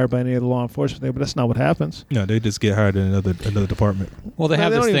get hired by any of the law enforcement there, but that's not what happens. No, they just get hired in another department. Well, they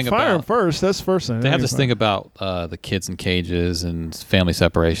have they this don't thing even fire them about first. That's the first thing. they have this thing about the kids in cages and family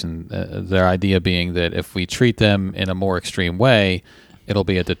separation. Their idea being that if we treat them in a more extreme way, it'll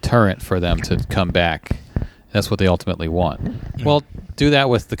be a deterrent for them to come back. That's what they ultimately want. Well, do that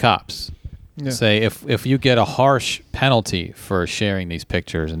with the cops. Yeah. Say if you get a harsh penalty for sharing these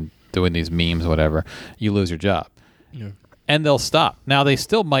pictures and doing these memes, whatever, you lose your job. Yeah. And they'll stop. Now, they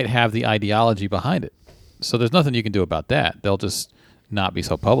still might have the ideology behind it. So there's nothing you can do about that. They'll just not be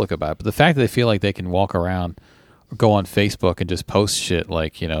so public about it. But the fact that they feel like they can walk around or go on Facebook and just post shit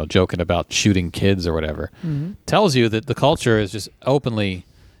like, joking about shooting kids or whatever, tells you that the culture is just openly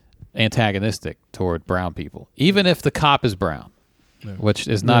antagonistic toward brown people, even if the cop is brown. Yeah. Which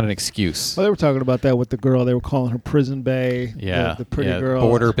is not an excuse. Well, they were talking about that with the girl. They were calling her Prison Bay. Yeah. The pretty girl.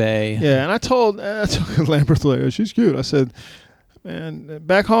 Border Bay. Yeah, and I told Lambert, like, she's cute. I said, man,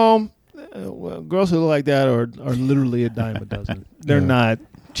 back home, girls who look like that are literally a dime a dozen. They're not.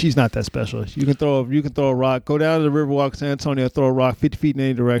 She's not that special. You can throw a rock. Go down to the Riverwalk, San Antonio, throw a rock 50 feet in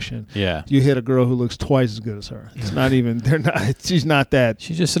any direction. Yeah. You hit a girl who looks twice as good as her. It's not even. They're not. She's not that.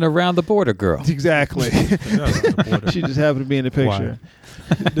 She's just an around the border girl. Exactly. She just happened to be in the picture.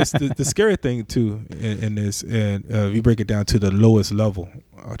 The scary thing too in this, and you break it down to the lowest level.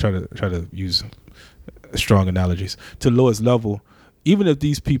 I'll try to use strong analogies to the lowest level. Even if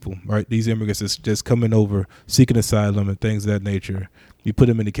these people, right, these immigrants is just coming over seeking asylum and things of that nature, you put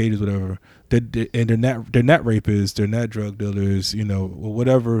them in the cages, whatever. They're not rapists, they're not drug dealers,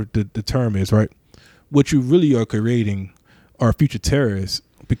 whatever the term is, right? What you really are creating are future terrorists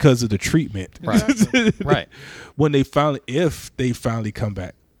because of the treatment, right? Right. When if they finally come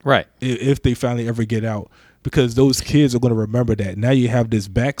back, right? If they finally ever get out. Because those kids are going to remember that. Now you have this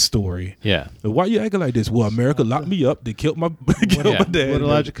backstory. Yeah. Why you acting like this? Well, America locked me up. They killed my dad. What did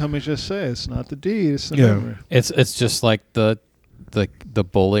Elijah Cummings just say? It's not the deed. It's the memory. It's just like the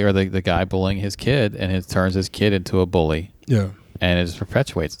bully or the guy bullying his kid, and it turns his kid into a bully. Yeah. And it just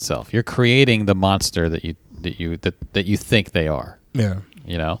perpetuates itself. You're creating the monster that you think they are. Yeah.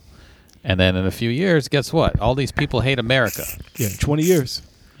 And then in a few years, guess what? All these people hate America. Yeah. 20 years.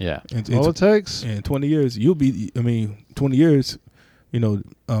 Yeah. All it takes. In 20 years, 20 years,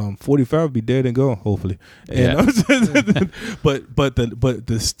 45 will be dead and gone, hopefully. And but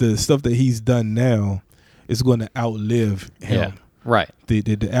the stuff that he's done now is going to outlive him. Yeah. Right.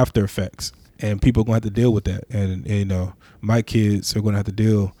 The after effects. And people are going to have to deal with that. And my kids are going to have to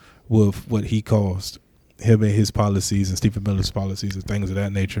deal with what he caused. Him and his policies and Stephen Miller's policies and things of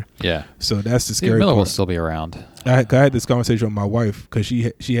that nature. Yeah. So that's the scary Stephen Miller part. will still be around. I had this conversation with my wife because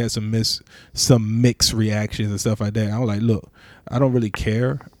she had some mixed reactions and stuff like that. I was like, look, I don't really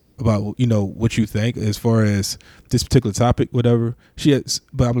care about what you think as far as this particular topic, whatever.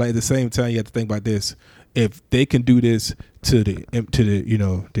 But I'm like, at the same time, you have to think about this. If they can do this to the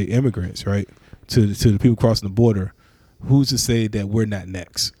the immigrants, right, to the people crossing the border, who's to say that we're not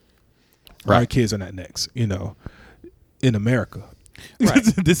next? Right. Our kids are not next, in America. Right.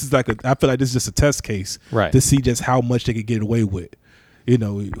 This is I feel like this is just a test case, right, to see just how much they could get away with.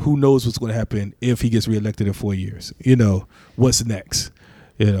 Who knows what's going to happen if he gets reelected in 4 years? What's next?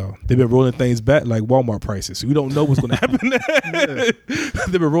 They've been rolling things back like Walmart prices. We don't know what's going to happen.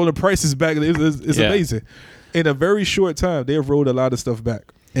 They've been rolling prices back. It's amazing. In a very short time, they have rolled a lot of stuff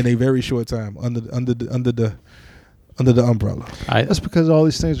back in a very short time under the umbrella. That's because all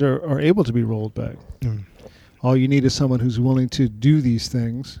these things are able to be rolled back. All you need is someone who's willing to do these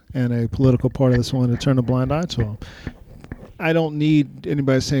things and a political party that's willing to turn a blind eye to them. I don't need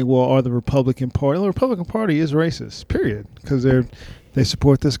anybody saying, well, are the Republican Party? The Republican Party is racist, period, because they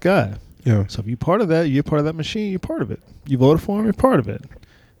support this guy. Yeah. So if you're part of that, you're part of that machine, you're part of it. You voted for him, you're part of it.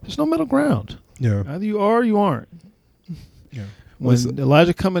 There's no middle ground. Yeah. Either you are or you aren't. Yeah. When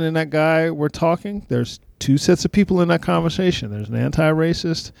Elijah Cummings and that guy were talking, there's two sets of people in that conversation. There's an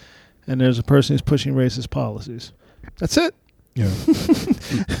anti-racist, and there's a person who's pushing racist policies. That's it. Yeah.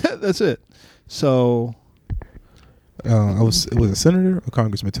 That's it. So, it was a senator or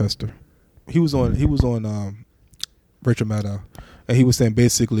Congressman Tester. He was on Rachel Maddow, and he was saying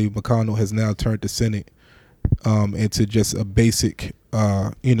basically McConnell has now turned the Senate into just a basic,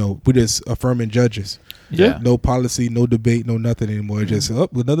 we're just affirming judges. Yeah. No policy, no debate, no nothing anymore. Just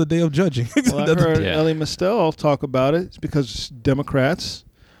another day of judging. Well, I heard Ellie Mastel talk about it. It's because Democrats,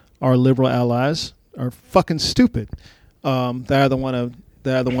 our liberal allies, are fucking stupid. They either want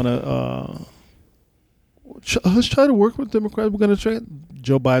to let's try to work with Democrats. We're going to try.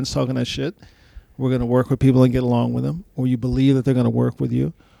 Joe Biden's talking that shit. We're going to work with people and get along with them, or you believe that they're going to work with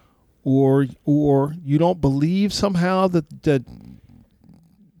you, or you don't believe somehow that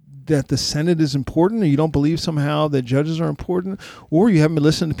the Senate is important, or you don't believe somehow that judges are important, or you haven't been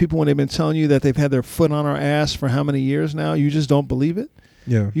listening to people when they've been telling you that they've had their foot on our ass for how many years now. You just don't believe it.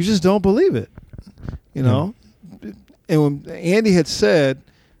 Yeah, you just don't believe it. You know, and when Andy had said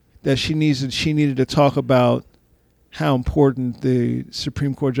that she needed to talk about how important the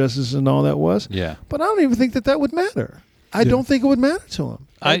Supreme Court justices and all that was. Yeah. But I don't even think that would matter. I don't think it would matter to them.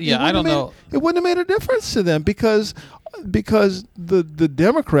 I don't know. It wouldn't have made a difference to them because the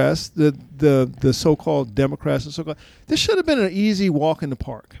Democrats, the so-called Democrats and so-called, this should have been an easy walk in the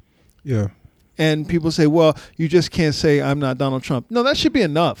park. Yeah. And people say, well, you just can't say I'm not Donald Trump. No, that should be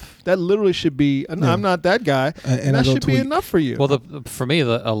enough. That literally should be, I'm not that guy. And that should be enough for you. Well, for me,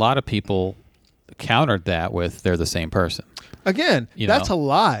 a lot of people countered that with they're the same person. Again, that's a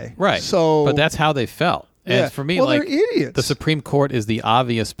lie. Right. So, but that's how they felt. And for me, they're idiots. The Supreme Court is the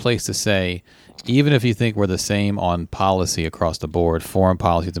obvious place to say, even if you think we're the same on policy across the board, foreign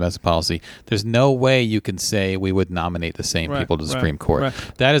policy, domestic policy, there's no way you can say we would nominate the same people to the Supreme Court. Right.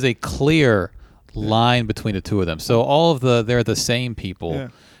 That is a clear line between the two of them. So all of they're the same people.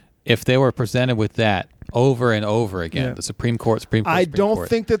 If they were presented with that over and over again, the Supreme Court. I don't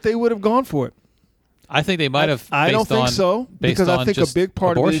think that they would have gone for it. I think they might have. I don't think so, because I think a big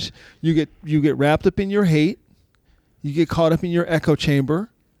part of it is you get wrapped up in your hate, you get caught up in your echo chamber,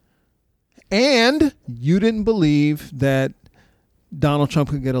 and you didn't believe that Donald Trump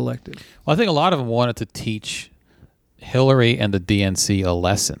could get elected. Well, I think a lot of them wanted to teach Hillary and the DNC a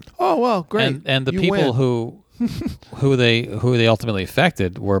lesson. Oh well, great. And the people who they ultimately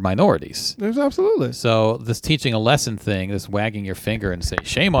affected were minorities. There's absolutely. So this teaching a lesson thing, this wagging your finger and say,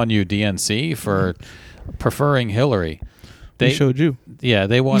 shame on you, DNC, for preferring Hillary. They showed you. Yeah,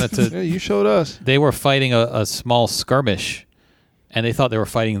 they wanted to. Yeah, you showed us. They were fighting a small skirmish, and they thought they were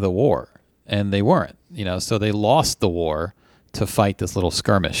fighting the war, and they weren't. So they lost the war to fight this little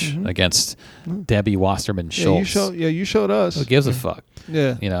skirmish against Debbie Wasserman Schultz. You showed us. Who gives a fuck?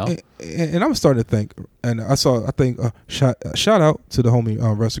 Yeah. And I'm starting to think, and I think shout out to the homie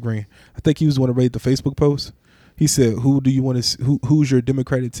Russell Green. I think he was the one to rate the Facebook post. He said, who's your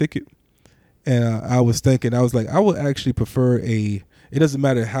Democratic ticket? And I was thinking, I was like, I would actually prefer it doesn't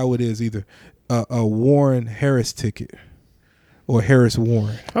matter how it is either, a Warren Harris ticket. Or Harris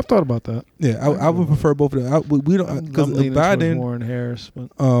Warren. I've thought about that. Yeah, I would prefer both of them. We don't, because Biden. Warren Harris, but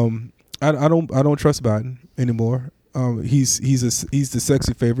I don't trust Biden anymore. He's the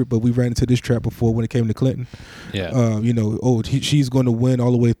sexy favorite, but we ran into this trap before when it came to Clinton. Yeah. She's going to win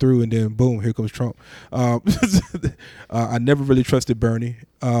all the way through, and then boom, here comes Trump. I never really trusted Bernie.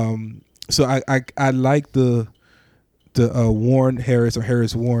 So I like the Warren Harris or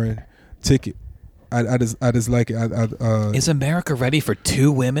Harris Warren ticket. I just like it. Is America ready for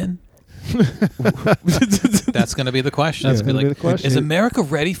two women? That's going to be the question. That's going to be the question. Is America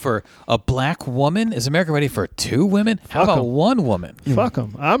ready for a black woman? Is America ready for two women? How about one woman? Fuck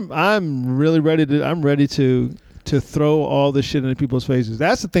them. I'm really ready to. I'm ready to throw all this shit into people's faces.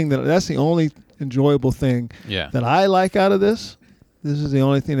 That's the thing that's the only enjoyable thing that I like out of this. This is the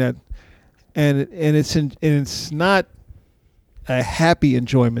only thing that, and it's not a happy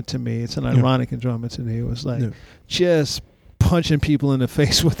enjoyment to me. It's an ironic enjoyment to me. It was like just punching people in the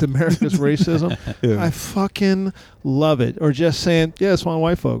face with America's racism. I fucking love it. Or just saying, it's one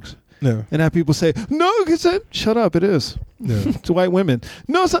white folks. Yeah. And have people say, no, shut up, it is. Yeah. It's white women.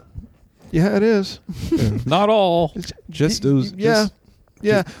 No, it's not. Yeah, it is. Yeah. Not all. Just those.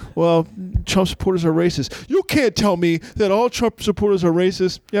 Yeah. Well, Trump supporters are racist. You can't tell me that all Trump supporters are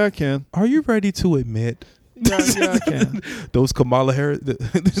racist. Yeah, I can. Are you ready to admit? Yeah, I can. Those Kamala Harris.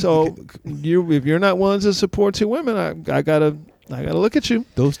 So if you're not willing to support two women, I gotta I gotta look at you.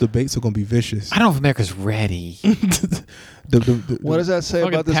 Those debates are gonna be vicious. I don't know if America's ready. What does that say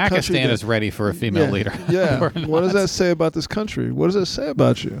Fucking about this country? Pakistan that- is ready for a female leader. Yeah. We're What does not. that say about this country? What does it say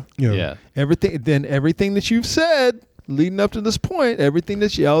about you? Yeah. Everything that you've said leading up to this point, all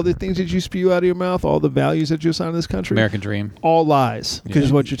the things that you spew out of your mouth, all the values that you assign to this country, American dream. all lies. Because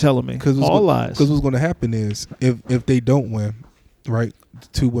is what you're telling me. All lies. Because what's going to happen is if they don't win, right,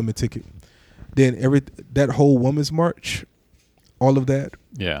 2 women ticket, then that whole women's march, all of that,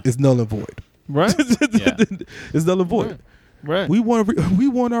 Yeah. is null and void. Right? Yeah. It's null and void. Right. We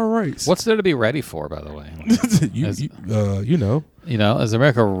won our rights. What's there to be ready for, by the way? you know. You know, is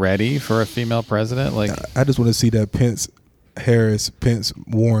America ready for a female president? Like I just want to see that Pence,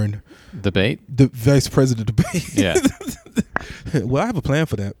 Warren debate? the vice president debate. Yeah. Well, I have a plan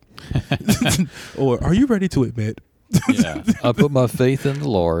for that. Or are you ready to admit? Yeah. I put my faith in the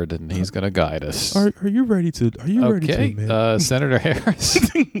Lord, and He's going to guide us. Are you ready to? Are you ready to Okay, admit? Senator Harris.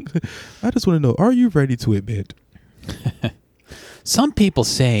 I just want to know: are you ready to admit? Some people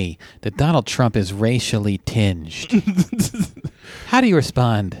say that Donald Trump is racially tinged. How do you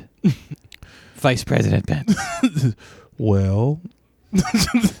respond, Vice President Pence? Well,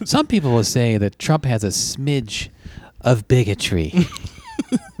 Some people will say that Trump has a smidge of bigotry.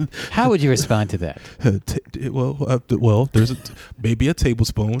 How would you respond to that? well, there's maybe a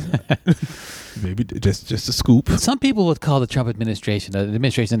tablespoon, maybe just a scoop. Some people would call the Trump administration an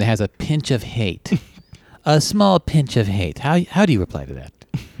administration that has a pinch of hate. A small pinch of hate. How do you reply to that?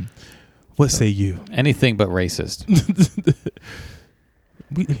 What say you? Anything but racist.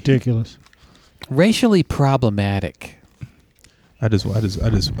 Ridiculous. Racially problematic. I just want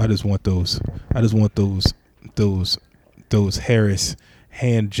those. I just want those Harris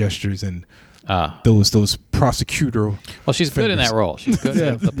hand gestures and those prosecutor. Well, she's good in that role. She's good Yeah,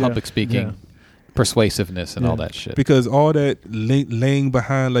 at the public yeah, speaking, yeah. persuasiveness, and all Yeah. that shit. Because all that laying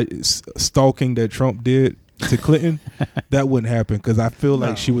behind, like stalking that Trump did to Clinton, that wouldn't happen. Because I feel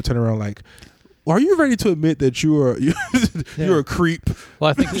like she would turn around like, "Are you ready to admit that you're a creep?"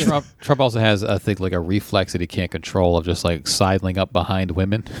 Well, I think Trump also has, I think, like a reflex that he can't control of just like sidling up behind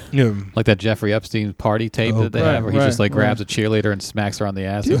women. Yeah. Like that Jeffrey Epstein party tape that they have, where he just like grabs a cheerleader and smacks her on the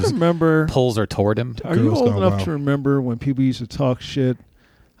ass. Do you and just remember? pulls her toward him. Are you Girls old Gone enough Wild. to remember when people used to talk shit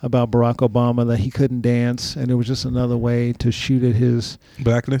about Barack Obama that he couldn't dance and it was just another way to shoot at his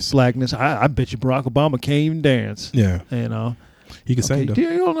Blackness. blackness? I bet you Barack Obama can't even dance. Yeah, You know. he can Okay, sing though. do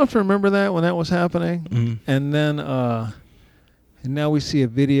you old enough to remember that when that was happening? Mhm. And then and now we see a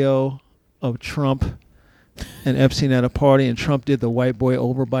video of Trump and Epstein at a party, and Trump did the white boy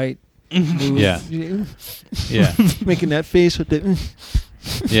overbite move. Yeah. Yeah. Making that face with the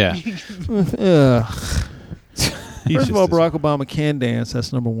Yeah. ugh. He's First of just all, this- Barack Obama can dance.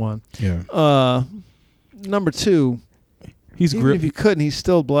 That's number one. Yeah, Number two, he's even if he couldn't, he's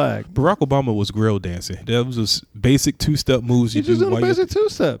still black. Barack Obama was grill dancing. That was just basic 2-step moves you He's just do doing a while basic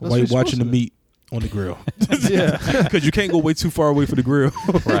two-step. That's you're what you're watching the supposed meat on the grill. to do. Yeah. Because you can't go way too far away from the grill.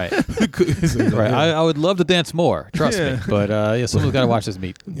 Right. It's like, Right. yeah. I would love to dance more. Trust me. Yeah. But yeah, someone's got to watch this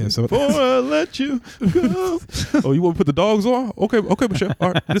meat. Yeah, so, Before I let you go. oh, you want to put the dogs on? Okay, Michelle.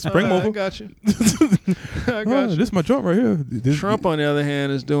 All right, just bring them I over. got you. I got Oh, you. this is my joint right here. This, Trump, on the other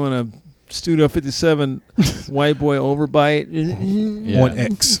hand, is doing a Studio 57 white boy overbite Yeah. on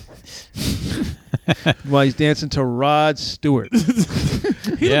X. while he's dancing to Rod Stewart.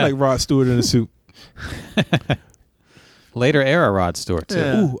 He Yeah. look like Rod Stewart in a suit. Later era Rod Stewart too.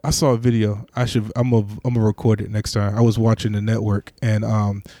 Yeah. Ooh, I saw a video. I'm gonna record it next time. I was watching the network and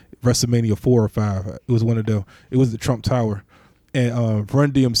WrestleMania 4 or 5. It was one of them. It was the Trump Tower, and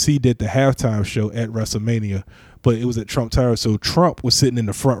Run DMC did the halftime show at WrestleMania, but it was at Trump Tower. So Trump was sitting in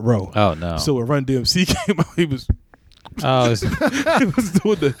the front row. Oh no. So when Run DMC came out, he was Oh, it's he was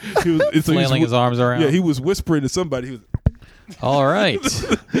doing the he was, so he was flailing his arms around. Yeah, he was whispering to somebody. He was All right.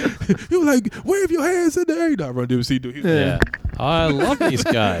 he was like, "Wave your hands in the air." Not Run DMC. He, Yeah. I love these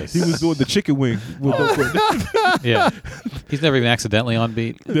guys. he was doing the chicken wing. With Yeah. He's never even accidentally on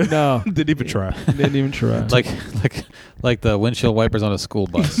beat. No, Didn't even try. didn't even try. Like the windshield wipers on a school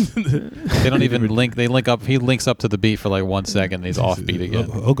bus. They don't even link. They link up. He links up to the beat for like 1 second. And he's off beat again.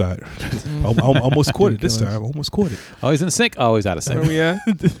 Oh God! I almost caught it this time. Almost caught it. Oh, he's in sync. Oh, he's out of Where sync. we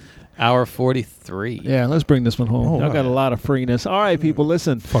at? Hour 43. Yeah, let's bring this one home. Oh, Y'all got a wow. lot of freeness. All right, people,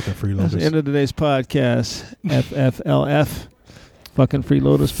 listen. Fucking That's the end freeloaders. of today's podcast. FFLF. Fucking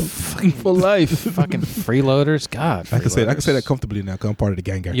freeloaders for life. Fucking freeloaders. God. I can say freeloaders. that comfortably now. 'Cause I'm part of the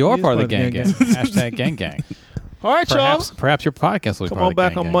gang. You are He is part of the part gang of gang. the gang Hashtag gang gang. All right, y'all. Perhaps your podcast will be Come part on of the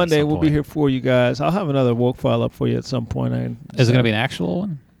back gang on gang at Monday. some We'll be point. here for you guys. I'll have another woke file up for you at some point. Is it going to be an actual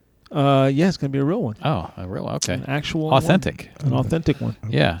one? Yeah, it's going to be a real one. Oh, a real okay. An actual authentic. An authentic one.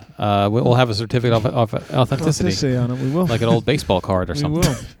 Yeah. We'll have a certificate of authenticity on it. We will. like an old baseball card or something. We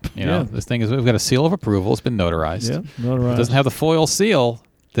will. You know, this thing is we've got a seal of approval. It's been notarized. Yeah, If notarized. it doesn't have the foil seal,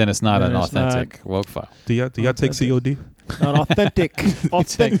 then it's not Then an it's authentic woke file. Do y'all take COD? Not authentic.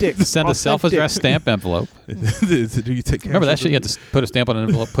 Authentic. Send a self-addressed stamp envelope. Do you take? Remember that shit? You have to put a stamp on an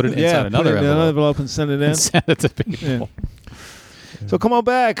envelope, put it inside another put it in envelope, envelope and send it in. and send it to people. Yeah. So come on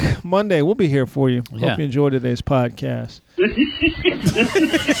back Monday. We'll be here for you. Yeah. Hope you enjoyed today's podcast.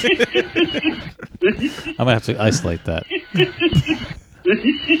 I'm gonna have to isolate that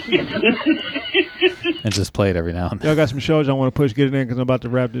and just play it every now and then. Y'all got some shows I want to push. Get it in because I'm about to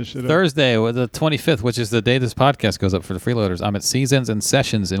wrap this shit up. Thursday, the 25th, which is the day this podcast goes up for the freeloaders, I'm at Seasons and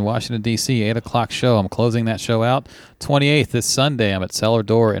Sessions in Washington, D.C., 8 o'clock show. I'm closing that show out. 28th, this Sunday, I'm at Cellar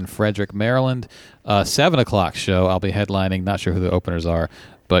Door in Frederick, Maryland. 7 o'clock show, I'll be headlining. Not sure who the openers are,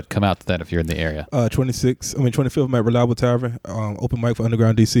 but come out to that if you're in the area. 25th, I'm at Reliable Tavern, open mic for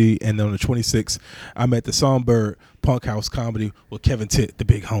Underground DC, and then on the 26th, I'm at the Songbird Punk House Comedy with Kevin Titt, the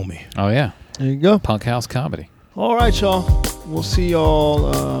big homie. Oh, yeah. There you go. Punk House Comedy. All right, y'all. We'll see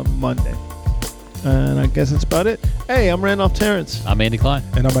y'all Monday. And I guess that's about it. Hey, I'm Randolph Terrence. I'm Andy Klein.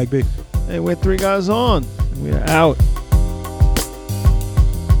 And I'm Mike B. Hey, we're 3 guys on. We are out.